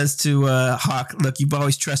Gideon says to Hawk, look, you've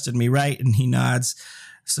always trusted me, right? And he nods.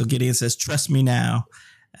 So Gideon says, trust me now.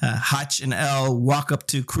 Hotch and Elle walk up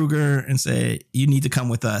to Kruger and say, you need to come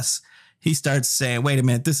with us. He starts saying, wait a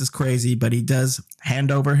minute, this is crazy, but he does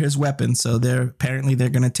hand over his weapon. So they're going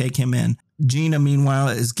to take him in. Gina, meanwhile,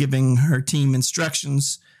 is giving her team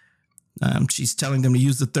instructions. She's telling them to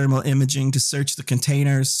use the thermal imaging to search the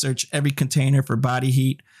containers, search every container for body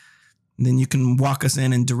heat. And then you can walk us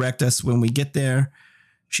in and direct us when we get there.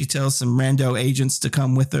 She tells some rando agents to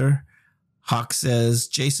come with her. Hawk says,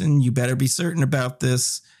 Jason, you better be certain about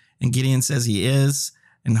this. And Gideon says he is.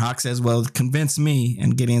 And Hawk says, well, convince me.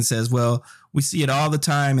 And Gideon says, well, we see it all the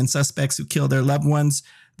time in suspects who kill their loved ones.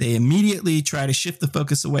 They immediately try to shift the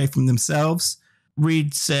focus away from themselves.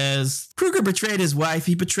 Reed says, Kruger betrayed his wife.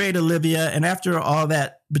 He betrayed Olivia. And after all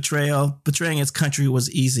that betrayal, betraying his country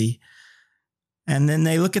was easy. And then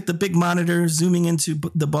they look at the big monitor zooming into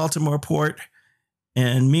the Baltimore port.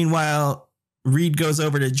 And meanwhile, Reed goes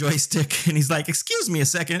over to Joystick and he's like, excuse me a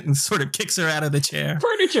second, and sort of kicks her out of the chair.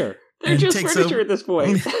 Furniture. They're just furniture at this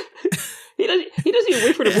point. He doesn't even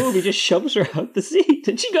wait for her to move. He just shoves her out the seat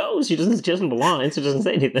and she goes. She doesn't blind, so she doesn't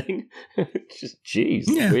say anything. Just, jeez,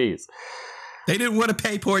 Louise. They didn't want to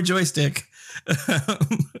pay poor Joystick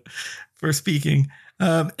for speaking.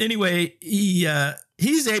 Anyway,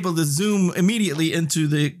 he's able to zoom immediately into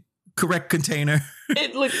the correct container.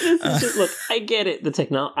 Look, I get it.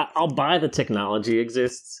 I'll buy the technology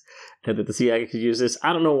exists and that the CIA could use this.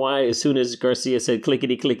 I don't know why, as soon as Garcia said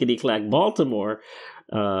clickety clack Baltimore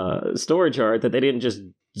storage yard, that they didn't just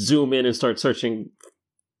zoom in and start searching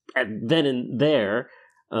then and there.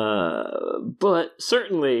 But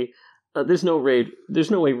certainly, there's no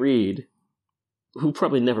way Reed, who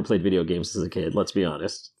probably never played video games as a kid, let's be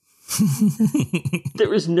honest.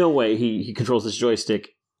 There is no way he controls this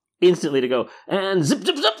joystick instantly to go and zip,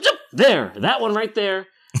 zip, zip, zip, there, that one right there.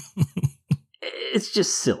 It's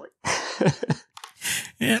just silly.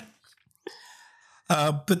 Yeah.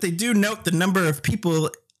 But they do note the number of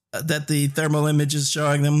people that the thermal image is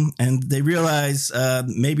showing them, and they realize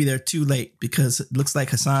maybe they're too late because it looks like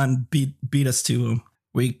Hassan beat us to him.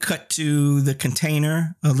 We cut to the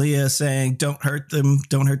container. Aaliyah saying, don't hurt them.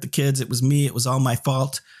 Don't hurt the kids. It was me. It was all my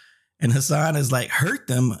fault. And Hassan is like, hurt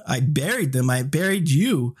them? I buried them. I buried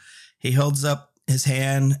you. He holds up his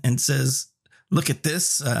hand and says, look at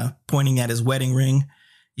this, pointing at his wedding ring.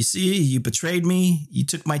 You see, you betrayed me. You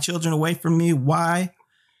took my children away from me. Why?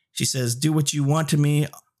 She says, do what you want to me.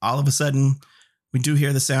 All of a sudden, we do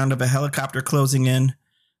hear the sound of a helicopter closing in.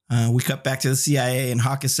 We cut back to the CIA, and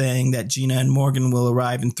Hawk is saying that Gina and Morgan will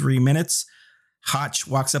arrive in 3 minutes. Hotch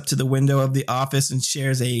walks up to the window of the office and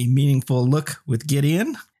shares a meaningful look with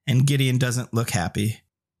Gideon, and Gideon doesn't look happy.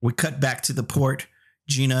 We cut back to the port.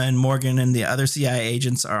 Gina and Morgan and the other CIA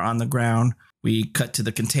agents are on the ground. We cut to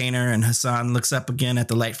the container, and Hassan looks up again at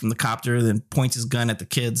the light from the copter, then points his gun at the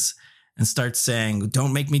kids and starts saying,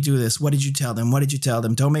 don't make me do this. What did you tell them? What did you tell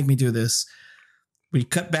them? Don't make me do this. We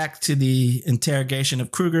cut back to the interrogation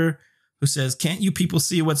of Kruger. who says, "Can't you people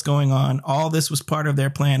see what's going on? All this was part of their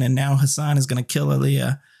plan, and now Hassan is going to kill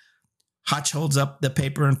Aaliyah." Hotch holds up the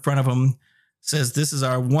paper in front of him, says, "This is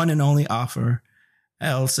our one and only offer."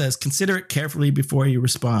 Elle says, "Consider it carefully before you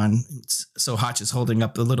respond." So Hotch is holding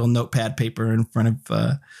up the little notepad paper in front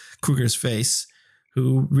of Kruger's face,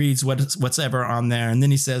 who reads what's ever on there. And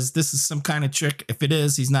then he says, "This is some kind of trick. If it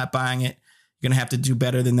is, he's not buying it. You're going to have to do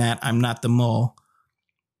better than that. I'm not the mole."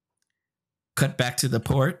 Cut back to the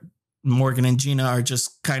port. Morgan and Gina are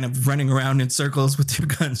just kind of running around in circles with their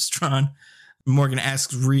guns drawn. Morgan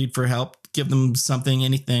asks Reed for help. Give them something,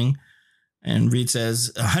 anything. And Reed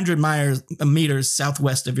says, 100 meters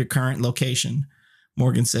southwest of your current location.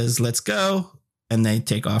 Morgan says, "Let's go." And they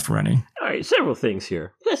take off running. All right, several things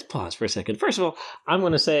here. Let's pause for a second. First of all, I'm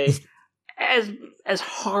going to say, as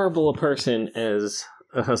horrible a person as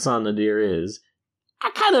Hassan Nadir is, I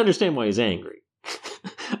kind of understand why he's angry.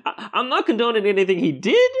 I'm not condoning anything he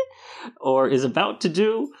did or is about to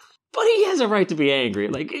do, but he has a right to be angry.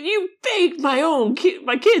 Like, you faked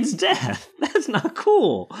my kid's death. That's not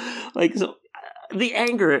cool. Like, so the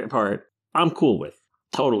anger part, I'm cool with.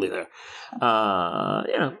 Totally there.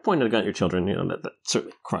 Pointing a gun at your children, that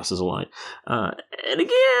certainly crosses a line. And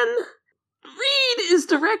again, Reed is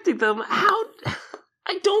directing them.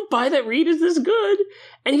 I don't buy that Reed is this good.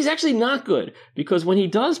 And he's actually not good, because when he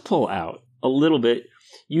does pull out a little bit,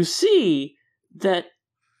 you see that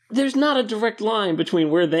there's not a direct line between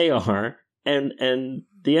where they are and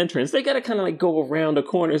the entrance. They got to kind of like go around a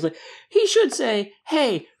corner. It's like, he should say,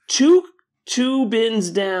 "Hey, two bins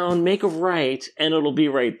down, make a right, and it'll be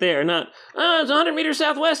right there." Not, "It's 100 meters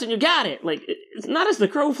southwest and you got it." Like, it's not as the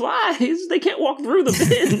crow flies. They can't walk through the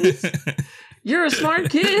bins. You're a smart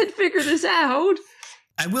kid. Figure this out.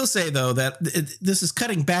 I will say, though, that this is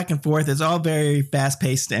cutting back and forth. It's all very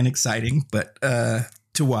fast-paced and exciting, but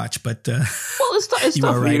to watch. But well, it's tough.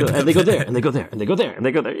 Right, and they go there, and they go there, and they go there, and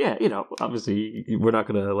they go there. Yeah, obviously we're not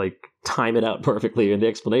going to like time it out perfectly, and the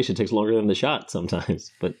explanation takes longer than the shot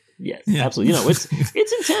sometimes. But yeah. Absolutely.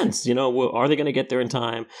 It's intense. Are they going to get there in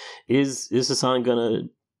time? Is Hassan going to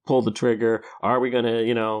pull the trigger? Are we going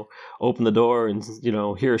to, open the door and,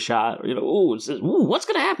 hear a shot? What's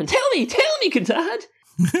going to happen? Tell me, Kentad.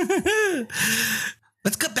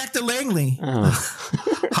 Let's cut back to Langley.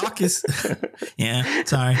 Hawk is,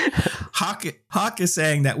 Hawk is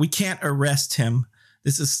saying that we can't arrest him.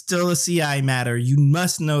 This is still a CI matter. You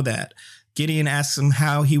must know that. Gideon asks him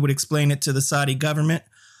how he would explain it to the Saudi government.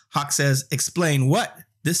 Hawk says, "Explain what?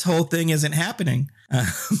 This whole thing isn't happening."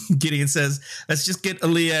 Gideon says, "Let's just get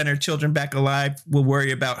Aaliyah and her children back alive. We'll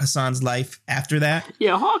worry about Hassan's life after that."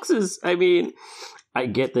 Yeah, Hawks is, I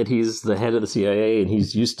get that he's the head of the CIA and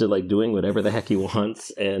he's used to like doing whatever the heck he wants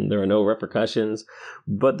and there are no repercussions.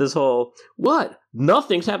 But this whole, what?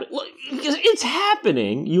 Nothing's happening. Look, it's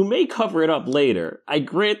happening. You may cover it up later.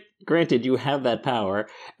 Granted, you have that power.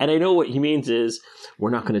 And I know what he means is, we're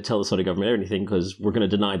not going to tell the Saudi government anything because we're going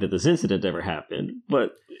to deny that this incident ever happened.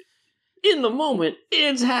 But in the moment,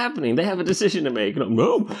 it's happening. They have a decision to make.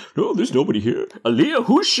 No, there's nobody here. Aaliyah,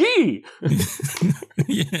 who's she?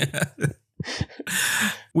 Yeah.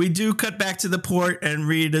 We do cut back to the port, and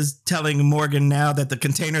Reed is telling Morgan now that the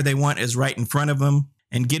container they want is right in front of them.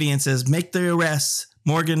 And Gideon says, "Make the arrests.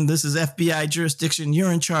 Morgan, this is FBI jurisdiction.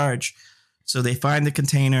 You're in charge." So they find the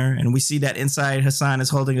container, and we see that inside Hassan is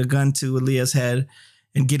holding a gun to Aaliyah's head.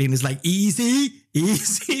 And Gideon is like, "Easy,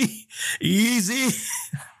 easy, easy."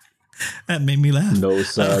 That made me laugh. No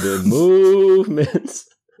sudden movements.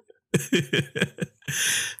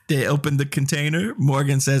 They open the container.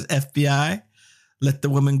 Morgan says, "FBI, let the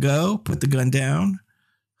woman go. Put the gun down."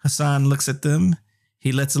 Hassan looks at them.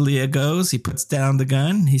 He lets Aaliyah go. He puts down the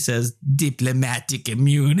gun. He says, "Diplomatic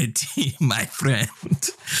immunity, my friend."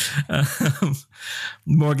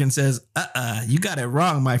 Morgan says, "You got it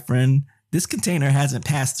wrong, my friend. This container hasn't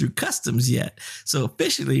passed through customs yet. So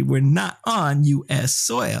officially, we're not on U.S.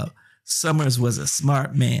 soil. Summers was a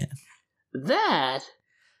smart man." That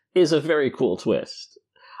is a very cool twist.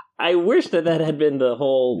 I wish that had been the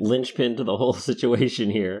whole linchpin to the whole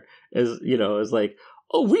situation here. As like,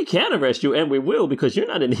 "Oh, we can arrest you, and we will, because you're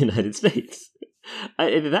not in the United States."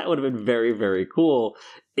 That would have been very, very cool.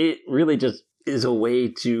 It really just is a way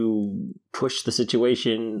to push the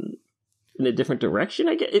situation in a different direction.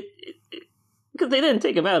 I get it because they didn't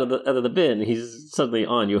take him out of the bin. He's suddenly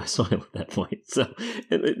on U.S. soil at that point, so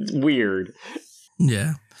it's weird.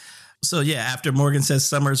 Yeah. So after Morgan says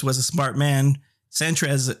Summers was a smart man,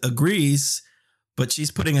 Sanchez agrees, but she's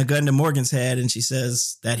putting a gun to Morgan's head, and she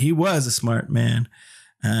says that he was a smart man.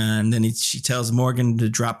 And then she tells Morgan to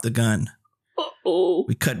drop the gun. Uh-oh.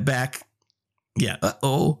 We cut back. Yeah,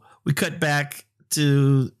 uh-oh. We cut back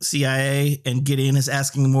to CIA, and Gideon is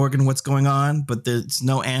asking Morgan what's going on, but there's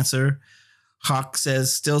no answer. Hawk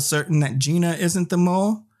says, still certain that Gina isn't the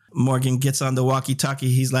mole. Morgan gets on the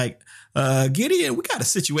walkie-talkie. He's like, Gideon, we got a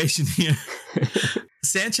situation here.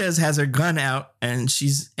 Sanchez has her gun out, and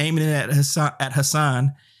she's aiming it at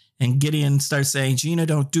Hassan. And Gideon starts saying, Gina,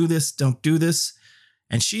 don't do this. Don't do this.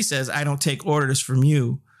 And she says, I don't take orders from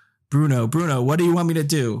you. Bruno, what do you want me to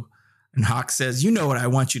do? And Hawk says, you know what I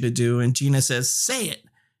want you to do. And Gina says, say it.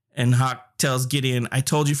 And Hawk tells Gideon, I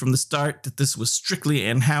told you from the start that this was strictly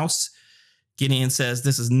in-house. Gideon says,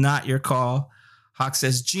 this is not your call. Hawk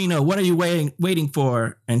says, Gina, what are you waiting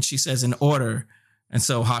for? And she says, an order. And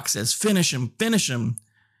so Hawk says, finish him.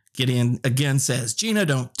 Gideon again says, Gina,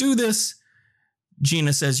 don't do this.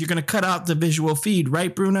 Gina says, you're going to cut out the visual feed,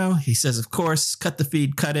 right, Bruno? He says, of course, cut the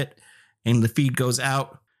feed, cut it. And the feed goes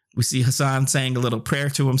out. We see Hassan saying a little prayer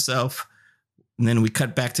to himself. And then we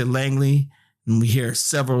cut back to Langley, and we hear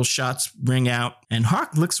several shots ring out. And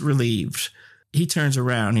Hawk looks relieved. He turns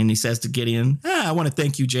around and he says to Gideon, I want to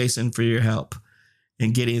thank you, Jason, for your help.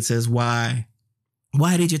 And Gideon says, why?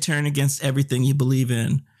 Why did you turn against everything you believe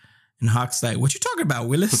in? And Hawk's like, what you talking about,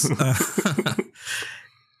 Willis?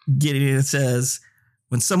 Gideon says,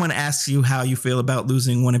 when someone asks you how you feel about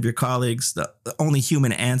losing one of your colleagues, the only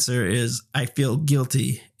human answer is, I feel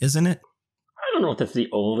guilty, isn't it? I don't know if that's the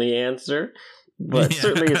only answer, but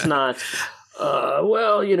certainly it's not,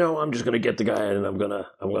 well, I'm just going to get the guy and I'm going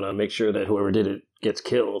to make sure that whoever did it gets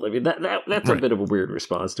killed. I mean, that's right. A bit of a weird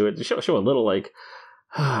response to it. Show a little like,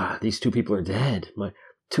 these two people are dead.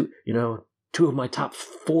 Two of my top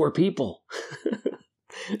 4 people.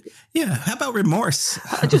 Yeah, how about remorse?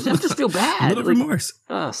 I just feel bad. A little remorse.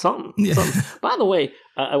 Something. By the way,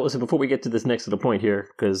 before we get to this next little point here,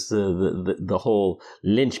 because the whole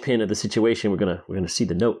linchpin of the situation, we're gonna see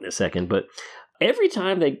the note in a second. But every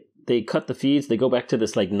time they cut the feeds, they go back to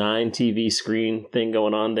this like 9 TV screen thing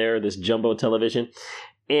going on there, this jumbo television,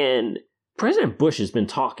 and President Bush has been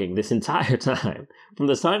talking this entire time, from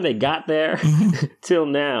the time they got there till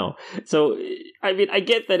now. So, I mean, I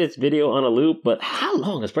get that it's video on a loop, but how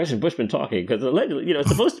long has President Bush been talking? Because allegedly,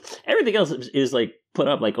 it's everything else is like put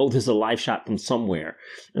up like, oh, this is a live shot from somewhere.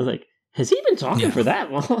 It's like, has he been talking for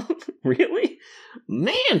that long? Really?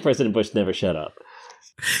 Man, President Bush never shut up.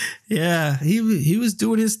 Yeah, he was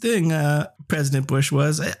doing his thing. President Bush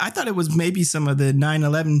was. I thought it was maybe some of the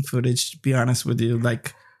 9/11 footage, to be honest with you.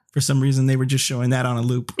 Like, for some reason, they were just showing that on a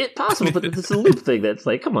loop. It's possible, but it's a loop thing that's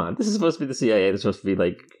like, come on, this is supposed to be the CIA. It's supposed to be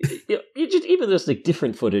like, even there's like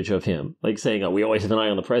different footage of him, like saying, oh, we always have an eye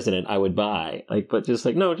on the president, I would buy. Like, but just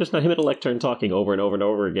like, no, just not him at a lectern talking over and over and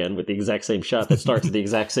over again with the exact same shot that starts at the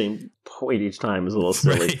exact same point each time is a little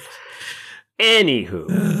silly. Right.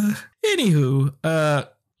 Anywho,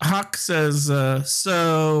 Hawk says,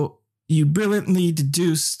 so you brilliantly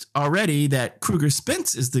deduced already that Kruger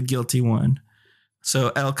Spence is the guilty one.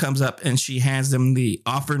 So Elle comes up and she hands them the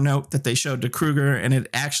offer note that they showed to Kruger, and it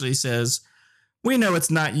actually says, we know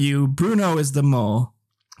it's not you. Bruno is the mole.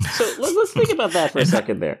 So let's think about that for a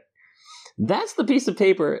second there. That's the piece of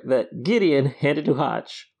paper that Gideon handed to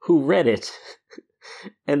Hotch, who read it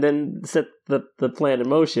and then set the plan in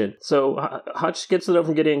motion. So Hotch gets it up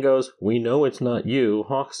from Gideon and goes, we know it's not you.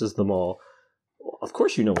 Hawks is the mole. Of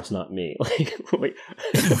course you know it's not me. Like, wait.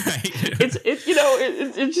 It's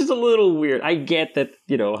just a little weird. I get that,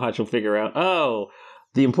 Hotch will figure out, oh,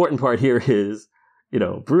 the important part here is,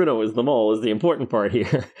 Bruno is the mole is the important part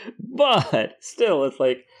here. But still, it's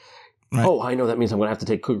like, right. Oh, I know that means I'm going to have to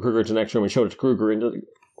take Kruger to the next room and show it to Kruger. And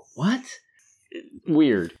what?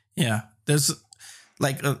 Weird. Yeah. There's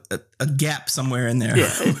like a gap somewhere in there.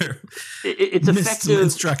 Yeah. It's effective.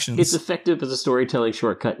 Instructions. It's effective as a storytelling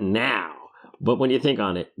shortcut now. But when you think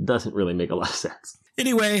on it, it doesn't really make a lot of sense.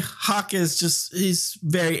 Anyway, Hawk is he's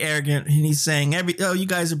very arrogant, and he's saying, you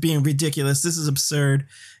guys are being ridiculous. This is absurd.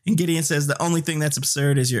 And Gideon says, the only thing that's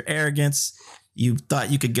absurd is your arrogance. You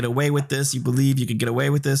thought you could get away with this. You believe you could get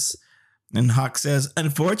away with this. And Hawk says,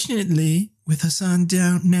 unfortunately, with Hassan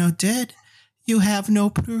now dead, you have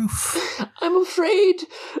no proof. I'm afraid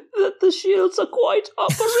that the shields are quite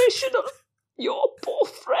operational. Your poor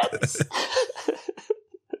friends.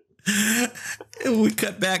 We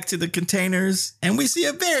cut back to the containers, and we see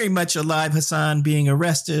a very much alive Hassan being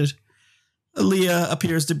arrested. Aaliyah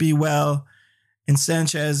appears to be well, and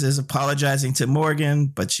Sanchez is apologizing to Morgan,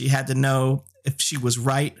 but she had to know if she was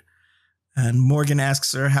right. And Morgan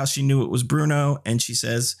asks her how she knew it was Bruno, and she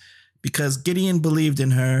says, because Gideon believed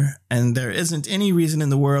in her, and there isn't any reason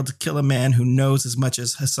in the world to kill a man who knows as much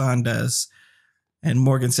as Hassan does. And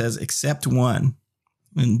Morgan says, except one.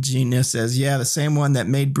 And Gina says, yeah, the same one that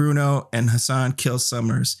made Bruno and Hassan kill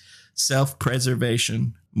Summers.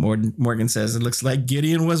 self-preservation. Morgan says it looks like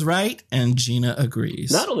Gideon was right, and Gina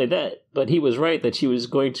agrees. Not only that, but he was right that she was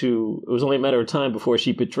going to... It was only a matter of time before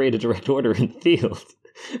she betrayed a direct order in the field.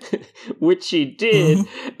 Which she did.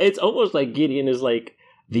 Mm-hmm. It's almost like Gideon is like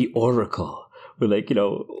the Oracle. Where like,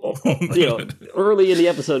 early in the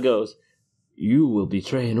episode goes, you will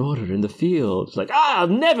betray an order in the field. It's like, I'll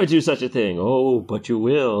never do such a thing. Oh, but you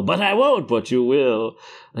will. But I won't, but you will.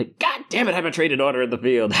 Like, God damn it, I betrayed an order in the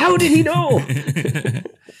field. How did he know?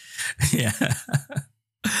 Yeah.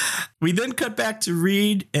 We then cut back to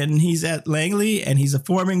Reed, and he's at Langley, and he's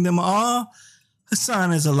informing them all.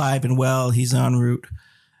 Hassan is alive and well. He's en route.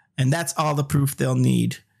 And that's all the proof they'll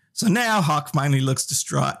need. So now Hawk finally looks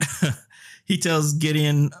distraught. He tells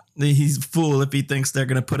Gideon that he's a fool if he thinks they're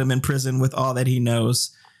going to put him in prison with all that he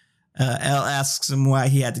knows. Elle asks him why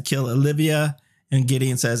he had to kill Olivia, and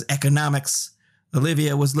Gideon says economics.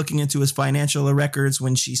 Olivia was looking into his financial records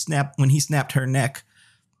when he snapped her neck,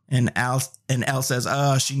 and Elle says,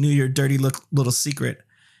 "Oh, she knew your dirty little secret."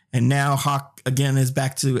 And now Hawk again is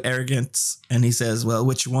back to arrogance, and he says, "Well,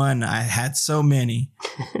 which one? I had so many."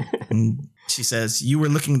 And she says, "You were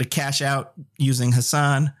looking to cash out using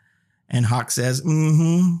Hassan." And Hawk says,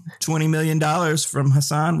 $20 million from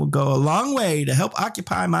Hassan will go a long way to help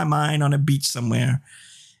occupy my mind on a beach somewhere.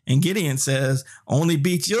 And Gideon says, only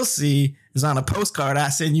beach you'll see is on a postcard I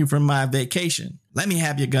send you from my vacation. Let me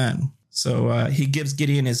have your gun. So he gives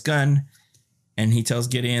Gideon his gun, and he tells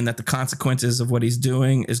Gideon that the consequences of what he's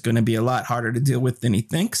doing is going to be a lot harder to deal with than he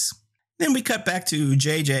thinks. Then we cut back to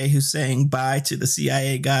JJ, who's saying bye to the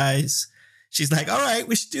CIA guys. She's like, all right,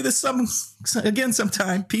 we should do this again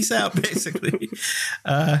sometime. Peace out, basically.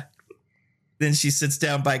 Then she sits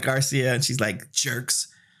down by Garcia, and she's like, jerks.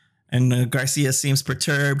 And Garcia seems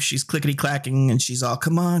perturbed. She's clickety-clacking, and she's all,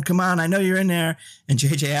 come on, I know you're in there. And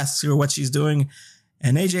JJ asks her what she's doing.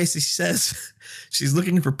 And AJ says she's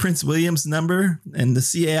looking for Prince William's number, and the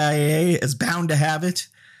CIA is bound to have it.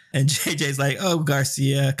 And JJ's like, oh,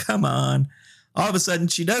 Garcia, come on. All of a sudden,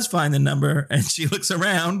 she does find the number, and she looks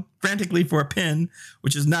around frantically for a pen,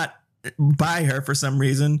 which is not by her for some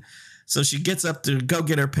reason. So she gets up to go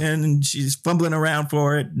get her pen, and she's fumbling around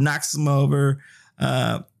for it, knocks them over.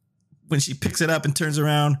 When she picks it up and turns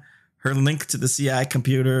around, her link to the CIA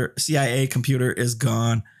computer is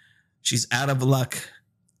gone. She's out of luck.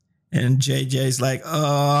 And JJ's like,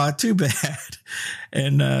 oh, too bad.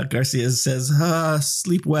 And Garcia says,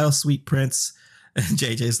 sleep well, sweet prince. And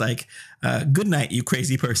JJ's like, good night, you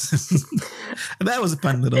crazy person. That was a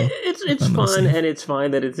fun little... It's fun, and it's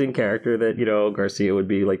fine that it's in character that, Garcia would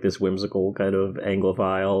be like this whimsical kind of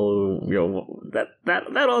Anglophile,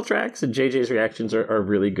 that all tracks, and JJ's reactions are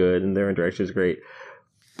really good, and their interaction is great.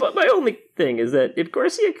 But my only thing is that if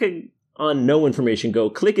Garcia could, on no information, go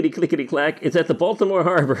clickety-clickety-clack, it's at the Baltimore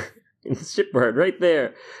Harbor. In the shipyard, right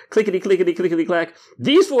there. Clickety-clickety-clickety-clack.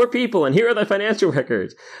 These 4 people, and here are the financial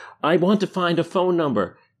records. I want to find a phone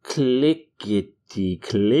number.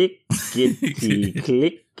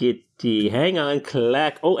 Clickety-clickety-clickety. Hang on,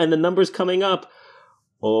 clack. Oh, and the number's coming up.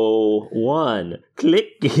 01.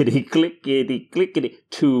 Clickety-clickety-clickety.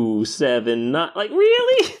 279. Like,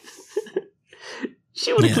 really?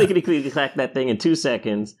 She would have clickety-clickety-clacked that thing in 2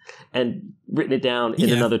 seconds and written it down in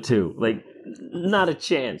another 2. Like, not a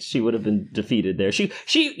chance she would have been defeated there. She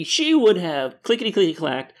would have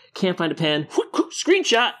clickety-clickety-clacked, can't find a pen,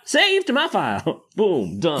 screenshot, save to my file.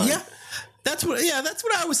 Boom, done. Yeah. That's what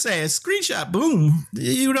I was saying. Screenshot, boom.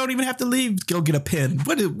 You don't even have to leave. Go get a pen.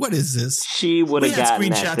 What is this? She would have gotten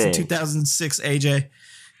that thing. Screenshots in 2006, AJ.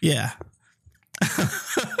 Yeah.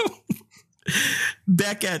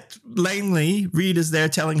 Back at Langley, Reed is there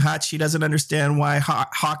telling Hotch she doesn't understand why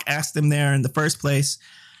Hawk asked him there in the first place.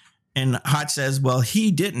 And Hotch says, well,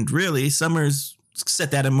 he didn't really. Summers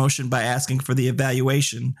set that in motion by asking for the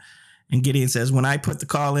evaluation. And Gideon says, when I put the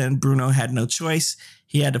call in, Bruno had no choice.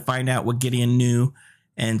 He had to find out what Gideon knew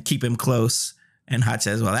and keep him close. And Hotch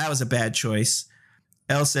says, well, that was a bad choice.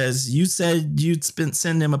 Elle says, you said you'd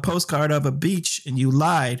send him a postcard of a beach and you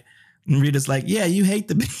lied. And Rita's like, yeah, you hate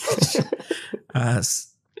the beach.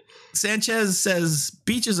 Sanchez says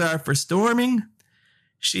beaches are for storming.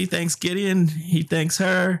 She thanks Gideon. He thanks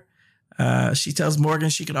her. She tells Morgan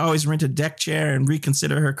she could always rent a deck chair and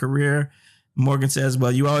reconsider her career. Morgan says,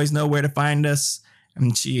 well, you always know where to find us.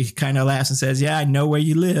 And she kind of laughs and says, yeah, I know where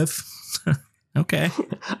you live. Okay.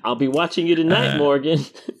 I'll be watching you tonight, Morgan.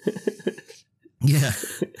 Yeah.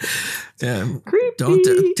 Creepy. Don't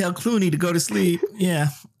tell Clooney to go to sleep. Yeah.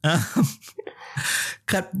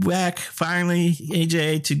 Cut back, finally,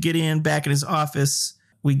 AJ to Gideon back in his office.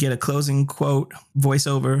 We get a closing quote,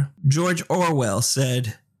 voiceover. George Orwell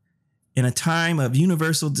said, In a time of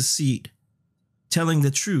universal deceit, telling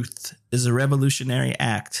the truth is a revolutionary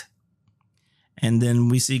act. And then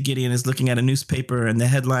we see Gideon is looking at a newspaper, and the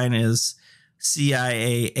headline is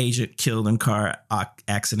CIA agent killed in car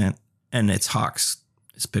accident. And it's Hawks.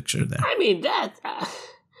 His picture there. I mean,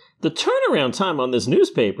 the turnaround time on this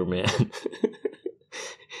newspaper, man.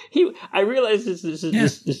 I realize this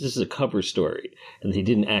is a cover story, and he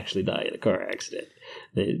didn't actually die in a car accident.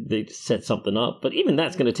 They set something up, but even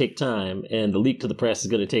that's going to take time, and the leak to the press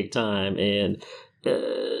is going to take time. And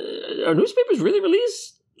are newspapers really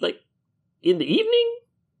released like in the evening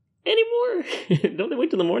anymore? Don't they wait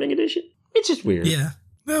till the morning edition? It's just weird. Yeah,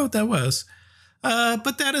 no, that was.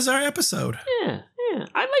 But that is our episode. Yeah,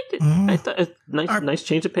 I liked it. I thought nice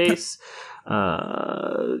change of pace.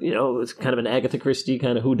 It's kind of an Agatha Christie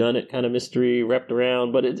kind of whodunit kind of mystery wrapped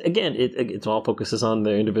around, but it all focuses on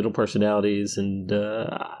their individual personalities, and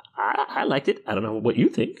I liked it. I don't know what you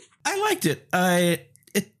think. I liked it.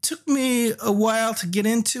 It took me a while to get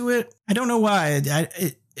into it. I don't know why.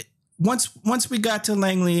 Once we got to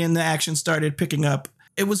Langley and the action started picking up,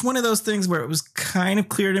 it was one of those things where it was kind of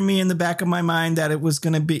clear to me in the back of my mind that it was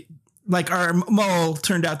going to be like our mole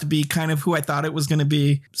turned out to be kind of who I thought it was going to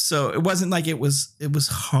be. So it wasn't like it was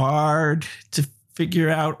hard to figure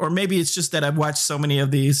out, or maybe it's just that I've watched so many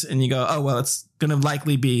of these and you go, oh, well, it's going to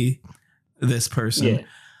likely be this person. Yeah.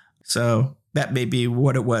 So that may be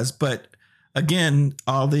what it was. But again,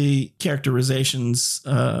 all the characterizations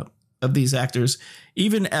of these actors,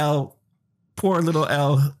 even Elle, poor little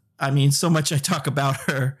Elle. I mean, so much I talk about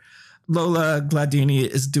her. Lola Gladini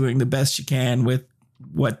is doing the best she can with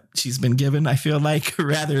what she's been given, I feel like,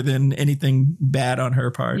 rather than anything bad on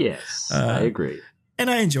her part. Yes, I agree.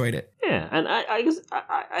 And I enjoyed it. Yeah, and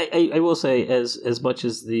I will say, as much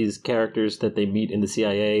as these characters that they meet in the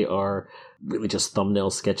CIA are really just thumbnail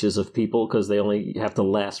sketches of people because they only have to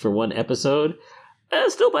last for one episode,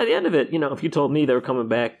 still by the end of it, if you told me they were coming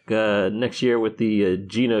back next year with the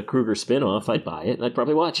Gina Kruger spinoff, I'd buy it and I'd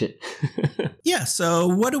probably watch it. Yeah, so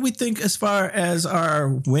what do we think as far as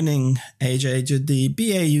our winning, AJ? Did the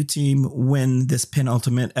BAU team win this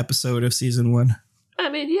penultimate episode of season 1? I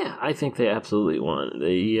mean, yeah, I think they absolutely won.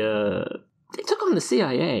 They took on the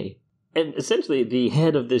CIA, and essentially the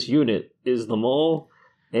head of this unit is the mole,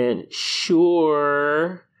 and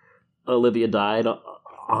sure, Olivia died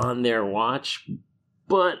on their watch,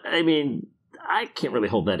 but I mean, I can't really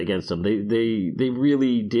hold that against them. They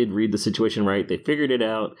really did read the situation right. They figured it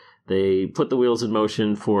out. They put the wheels in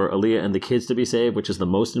motion for Aaliyah and the kids to be saved, which is the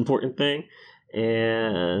most important thing.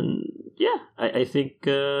 And yeah, I think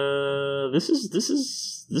this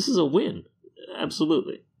is a win.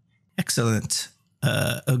 Absolutely. Excellent.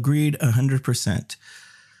 Agreed 100%.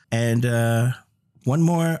 And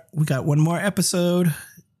we got one more episode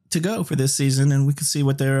to go for this season, and we can see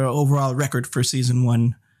what their overall record for season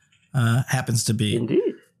 1 happens to be. Indeed.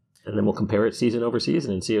 And then we'll compare it season over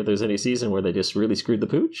season and see if there's any season where they just really screwed the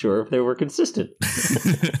pooch or if they were consistent.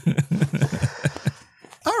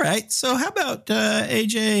 All right. So how about,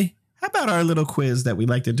 AJ, how about our little quiz that we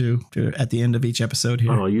like to do at the end of each episode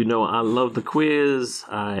here? Oh, I love the quiz.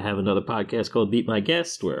 I have another podcast called Beat My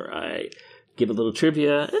Guest where I give a little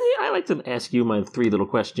trivia. And I like to ask you my 3 little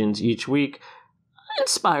questions each week,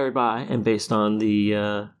 inspired by and based on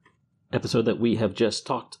the episode that we have just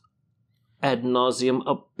talked ad nauseum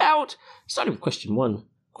about. Starting with question 1.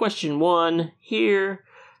 Question 1 here.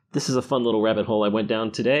 This is a fun little rabbit hole I went down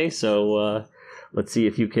today, so let's see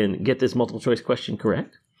if you can get this multiple choice question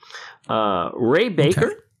correct. Ray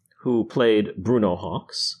Baker, who played Bruno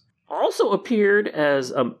Hawks, also appeared as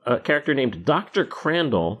a character named Dr.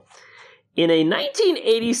 Crandall in a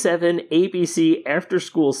 1987 ABC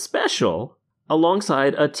after-school special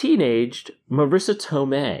alongside a teenaged Marissa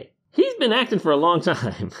Tomei. He's been acting for a long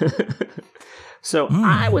time. So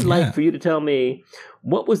I would like for you to tell me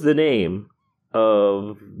what was the name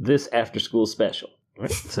of this after-school special. All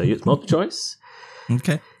right, so use multiple choice.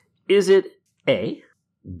 Okay. Is it A,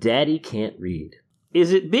 Daddy Can't Read?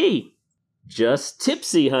 Is it B, Just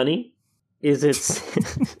Tipsy, Honey? Is it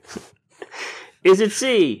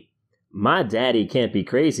C, My Daddy Can't Be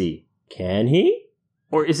Crazy? Can he?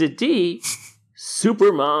 Or is it D,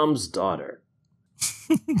 Supermom's Daughter?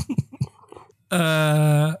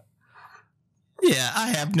 Yeah, I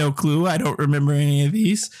have no clue. I don't remember any of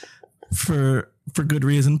these for good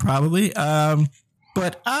reason, probably.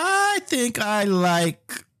 But I think I'm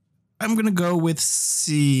going to go with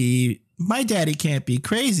C. My Daddy Can't Be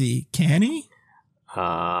Crazy, can he?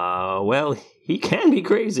 Well, he can be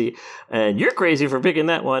crazy, and you're crazy for picking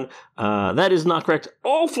that one. That is not correct.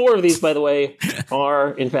 All 4 of these, by the way,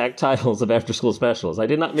 are, in fact, titles of after-school specials. I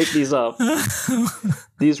did not make these up.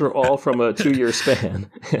 These were all from a 2-year span.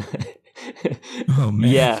 Oh,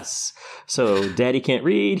 man. Yes. So Daddy can't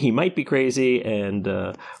read, he might be crazy, and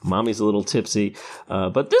Mommy's a little tipsy.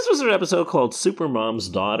 But this was an episode called Super Mom's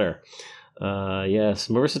Daughter. Yes,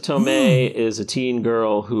 Marissa Tomei is a teen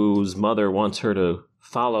girl whose mother wants her to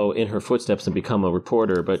follow in her footsteps and become a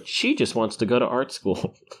reporter, but she just wants to go to art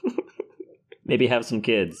school. Maybe have some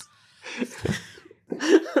kids.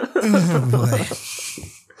 Oh, boy.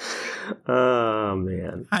 Oh,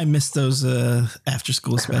 man. I miss those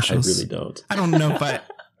after-school specials. I really don't. I don't know if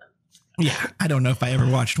I don't know if I ever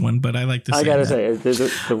watched one, but I like to say I gotta that.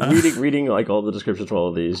 say, reading like all the descriptions for all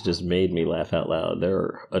of these just made me laugh out loud.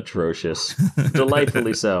 They're atrocious.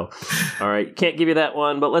 Delightfully so. All right, can't give you that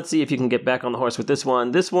one, but let's see if you can get back on the horse with this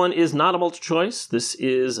one. This one is not a multiple choice. This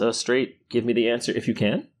is a straight give me the answer if you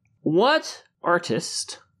can. What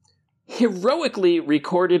artist heroically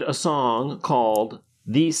recorded a song called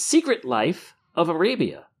The Secret Life of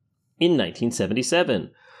Arabia in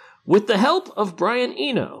 1977 with the help of Brian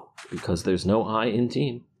Eno? Because there's no I in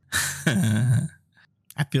team. I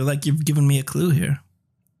feel like you've given me a clue here.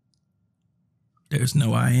 There's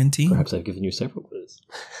no I in team. Perhaps I've given you several clues.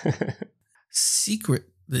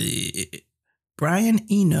 Secretly, Brian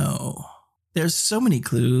Eno. There's so many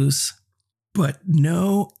clues, but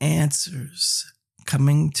no answers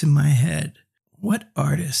coming to my head. What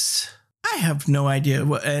artist? I have no idea.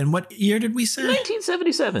 And what year did we say?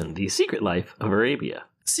 1977, The Secret Life of Arabia.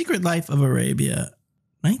 Secret Life of Arabia.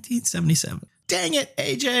 1977. Dang it,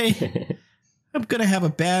 AJ. I'm going to have a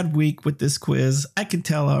bad week with this quiz. I can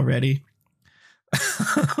tell already.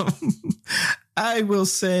 I will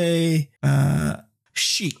say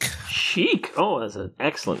Chic. Chic? Oh, that's an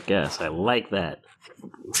excellent guess. I like that.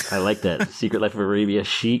 Secret Life of Arabia,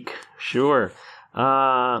 Chic. Sure.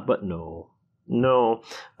 But no.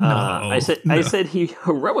 I said he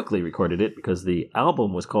heroically recorded it because the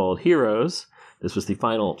album was called Heroes. This was the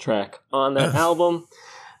final track on that album.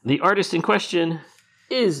 The artist in question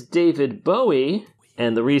is David Bowie.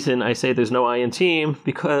 And the reason I say there's no I in team,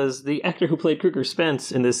 because the actor who played Kruger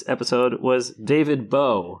Spence in this episode was David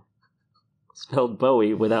Bowe. Spelled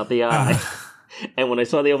Bowie without the I. And when I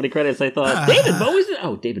saw the opening credits, I thought, David Bowie's it?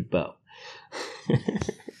 Oh, David Bowe.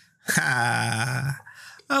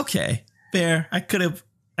 Okay, fair.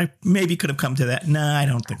 I maybe could have come to that. No, I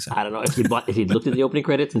don't think so. I don't know. If he'd looked at the opening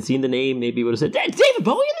credits and seen the name, maybe he would have said, David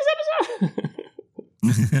Bowie in this episode?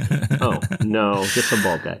 Oh, no, just some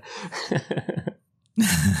bald guy.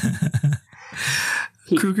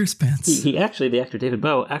 Kruger Spence. He actually, the actor David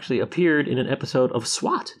Bowe, actually appeared in an episode of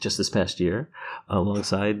SWAT just this past year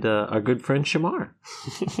alongside our good friend Shamar.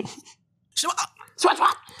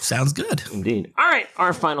 SWAT! Sounds good. Indeed. All right,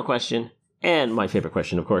 our final question, and my favorite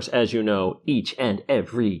question, of course, as you know, each and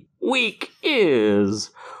every week is,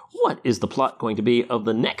 what is the plot going to be of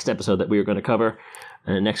the next episode that we are going to cover?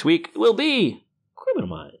 And next week will be Criminal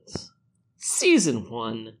Minds, Season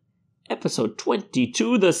 1, Episode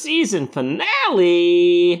 22, the season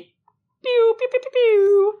finale, pew, pew, pew, pew,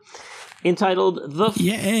 pew. Entitled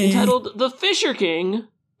The Fisher King,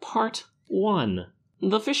 Part 1.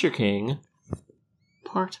 The Fisher King,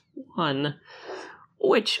 Part 1.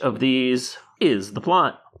 Which of these is the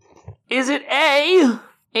plot? Is it A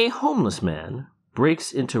homeless man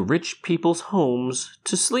breaks into rich people's homes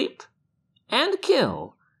to sleep and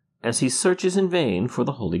kill as he searches in vain for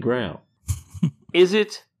the Holy Grail? Is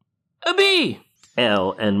it a B?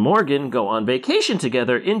 Elle and Morgan go on vacation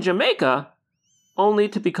together in Jamaica, only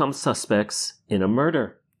to become suspects in a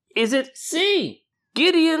murder. Is it C?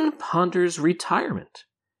 Gideon ponders retirement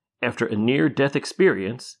after a near-death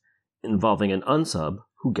experience involving an unsub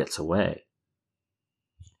who gets away.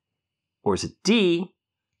 Or is it D?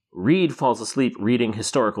 Reed falls asleep reading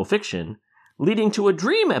historical fiction, leading to a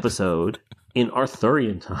dream episode in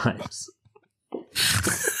Arthurian times.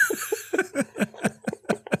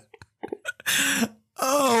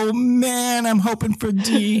 Oh, man, I'm hoping for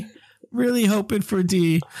D. Really hoping for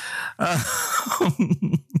D. I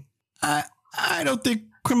don't think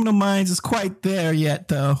Criminal Minds is quite there yet,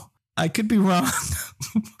 though. I could be wrong,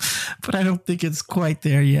 but I don't think it's quite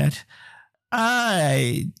there yet.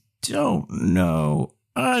 I don't know.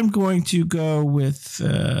 I'm going to go with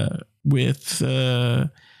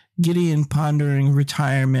Gideon pondering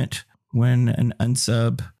retirement when an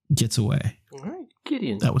unsub gets away. All right,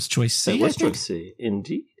 Gideon. That was choice C. That was choice C,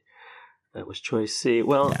 indeed. That was choice C.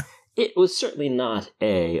 Well, It was certainly not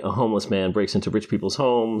a homeless man breaks into rich people's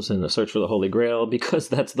homes in a search for the Holy Grail, because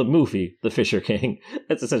that's the movie, The Fisher King.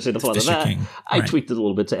 That's essentially the plot of that. King. I Right. tweaked it a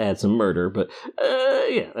little bit to add some murder, but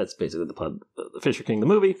yeah, that's basically the plot. The Fisher King, the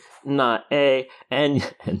movie, not a. And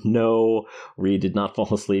no, Reed did not fall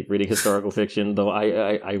asleep reading historical fiction, though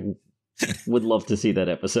I would love to see that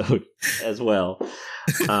episode as well.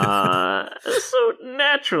 So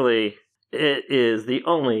naturally, it is the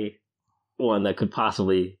only one that could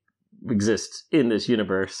possibly exist in this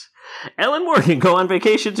universe. Elle and Morgan go on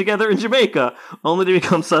vacation together in Jamaica, only to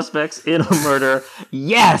become suspects in a murder.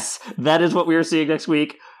 Yes, that is what we are seeing next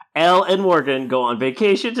week. Elle and Morgan go on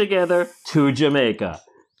vacation together to Jamaica.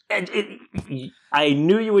 And I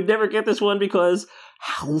knew you would never get this one because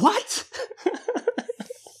what?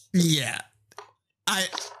 Yeah.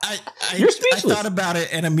 You're speechless. I thought about it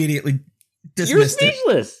and immediately dismissed You're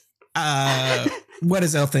speechless. it. What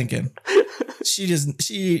is Elle thinking? She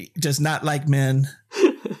does not like men,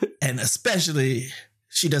 and especially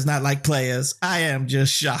she does not like players. I am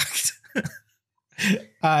just shocked.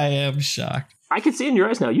 I am shocked. I can see in your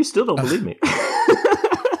eyes now. You still don't believe me.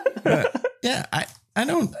 Yeah, I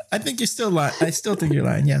don't. I think you're still lying. I still think you're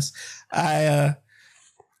lying. Yes. Wow.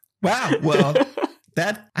 Well,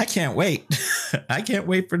 I can't wait. I can't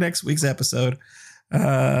wait for next week's episode.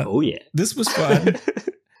 Oh yeah, this was fun,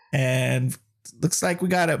 and looks like we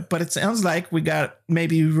got it. But it sounds like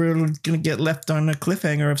maybe we're gonna get left on a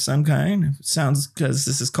cliffhanger of some kind. It sounds, because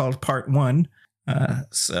this is called part 1.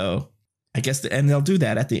 So I guess and they'll do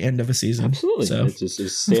that at the end of a season. Absolutely. So It's just a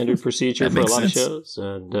standard procedure for a lot of shows,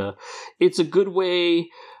 and it's a good way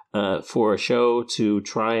for a show to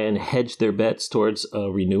try and hedge their bets towards a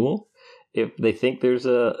renewal. If they think there's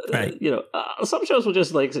some shows will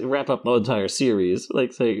just like wrap up the entire series.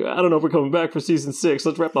 Like say, I don't know if we're coming back for season 6.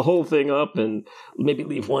 Let's wrap the whole thing up and maybe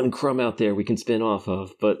leave one crumb out there we can spin off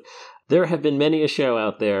of. But there have been many a show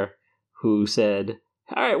out there who said,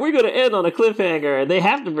 all right, we're going to end on a cliffhanger and they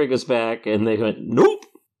have to bring us back. And they went, nope.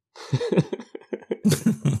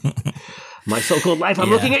 My so-called life, I'm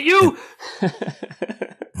looking at you.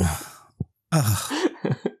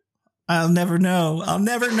 I'll never know.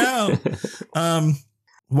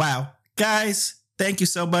 Wow. Guys, thank you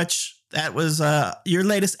so much. That was your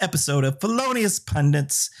latest episode of Felonious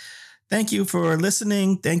Pundits. Thank you for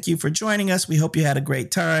listening. Thank you for joining us. We hope you had a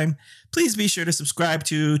great time. Please be sure to subscribe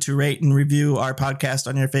to rate and review our podcast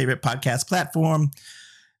on your favorite podcast platform.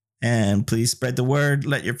 And please spread the word.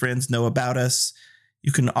 Let your friends know about us.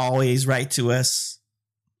 You can always write to us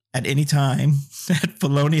at any time at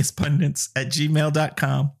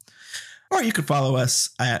feloniouspundits@gmail.com. Or you could follow us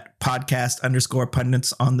at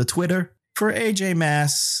podcast_pundits on the Twitter. For AJ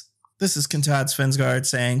Mass, this is Kentad Svensgaard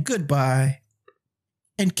saying goodbye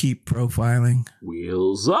and keep profiling.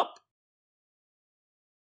 Wheels up.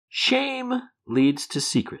 Shame leads to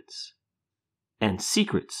secrets, and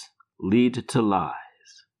secrets lead to lies,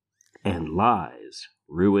 and lies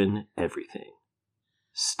ruin everything.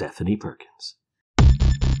 Stephanie Perkins.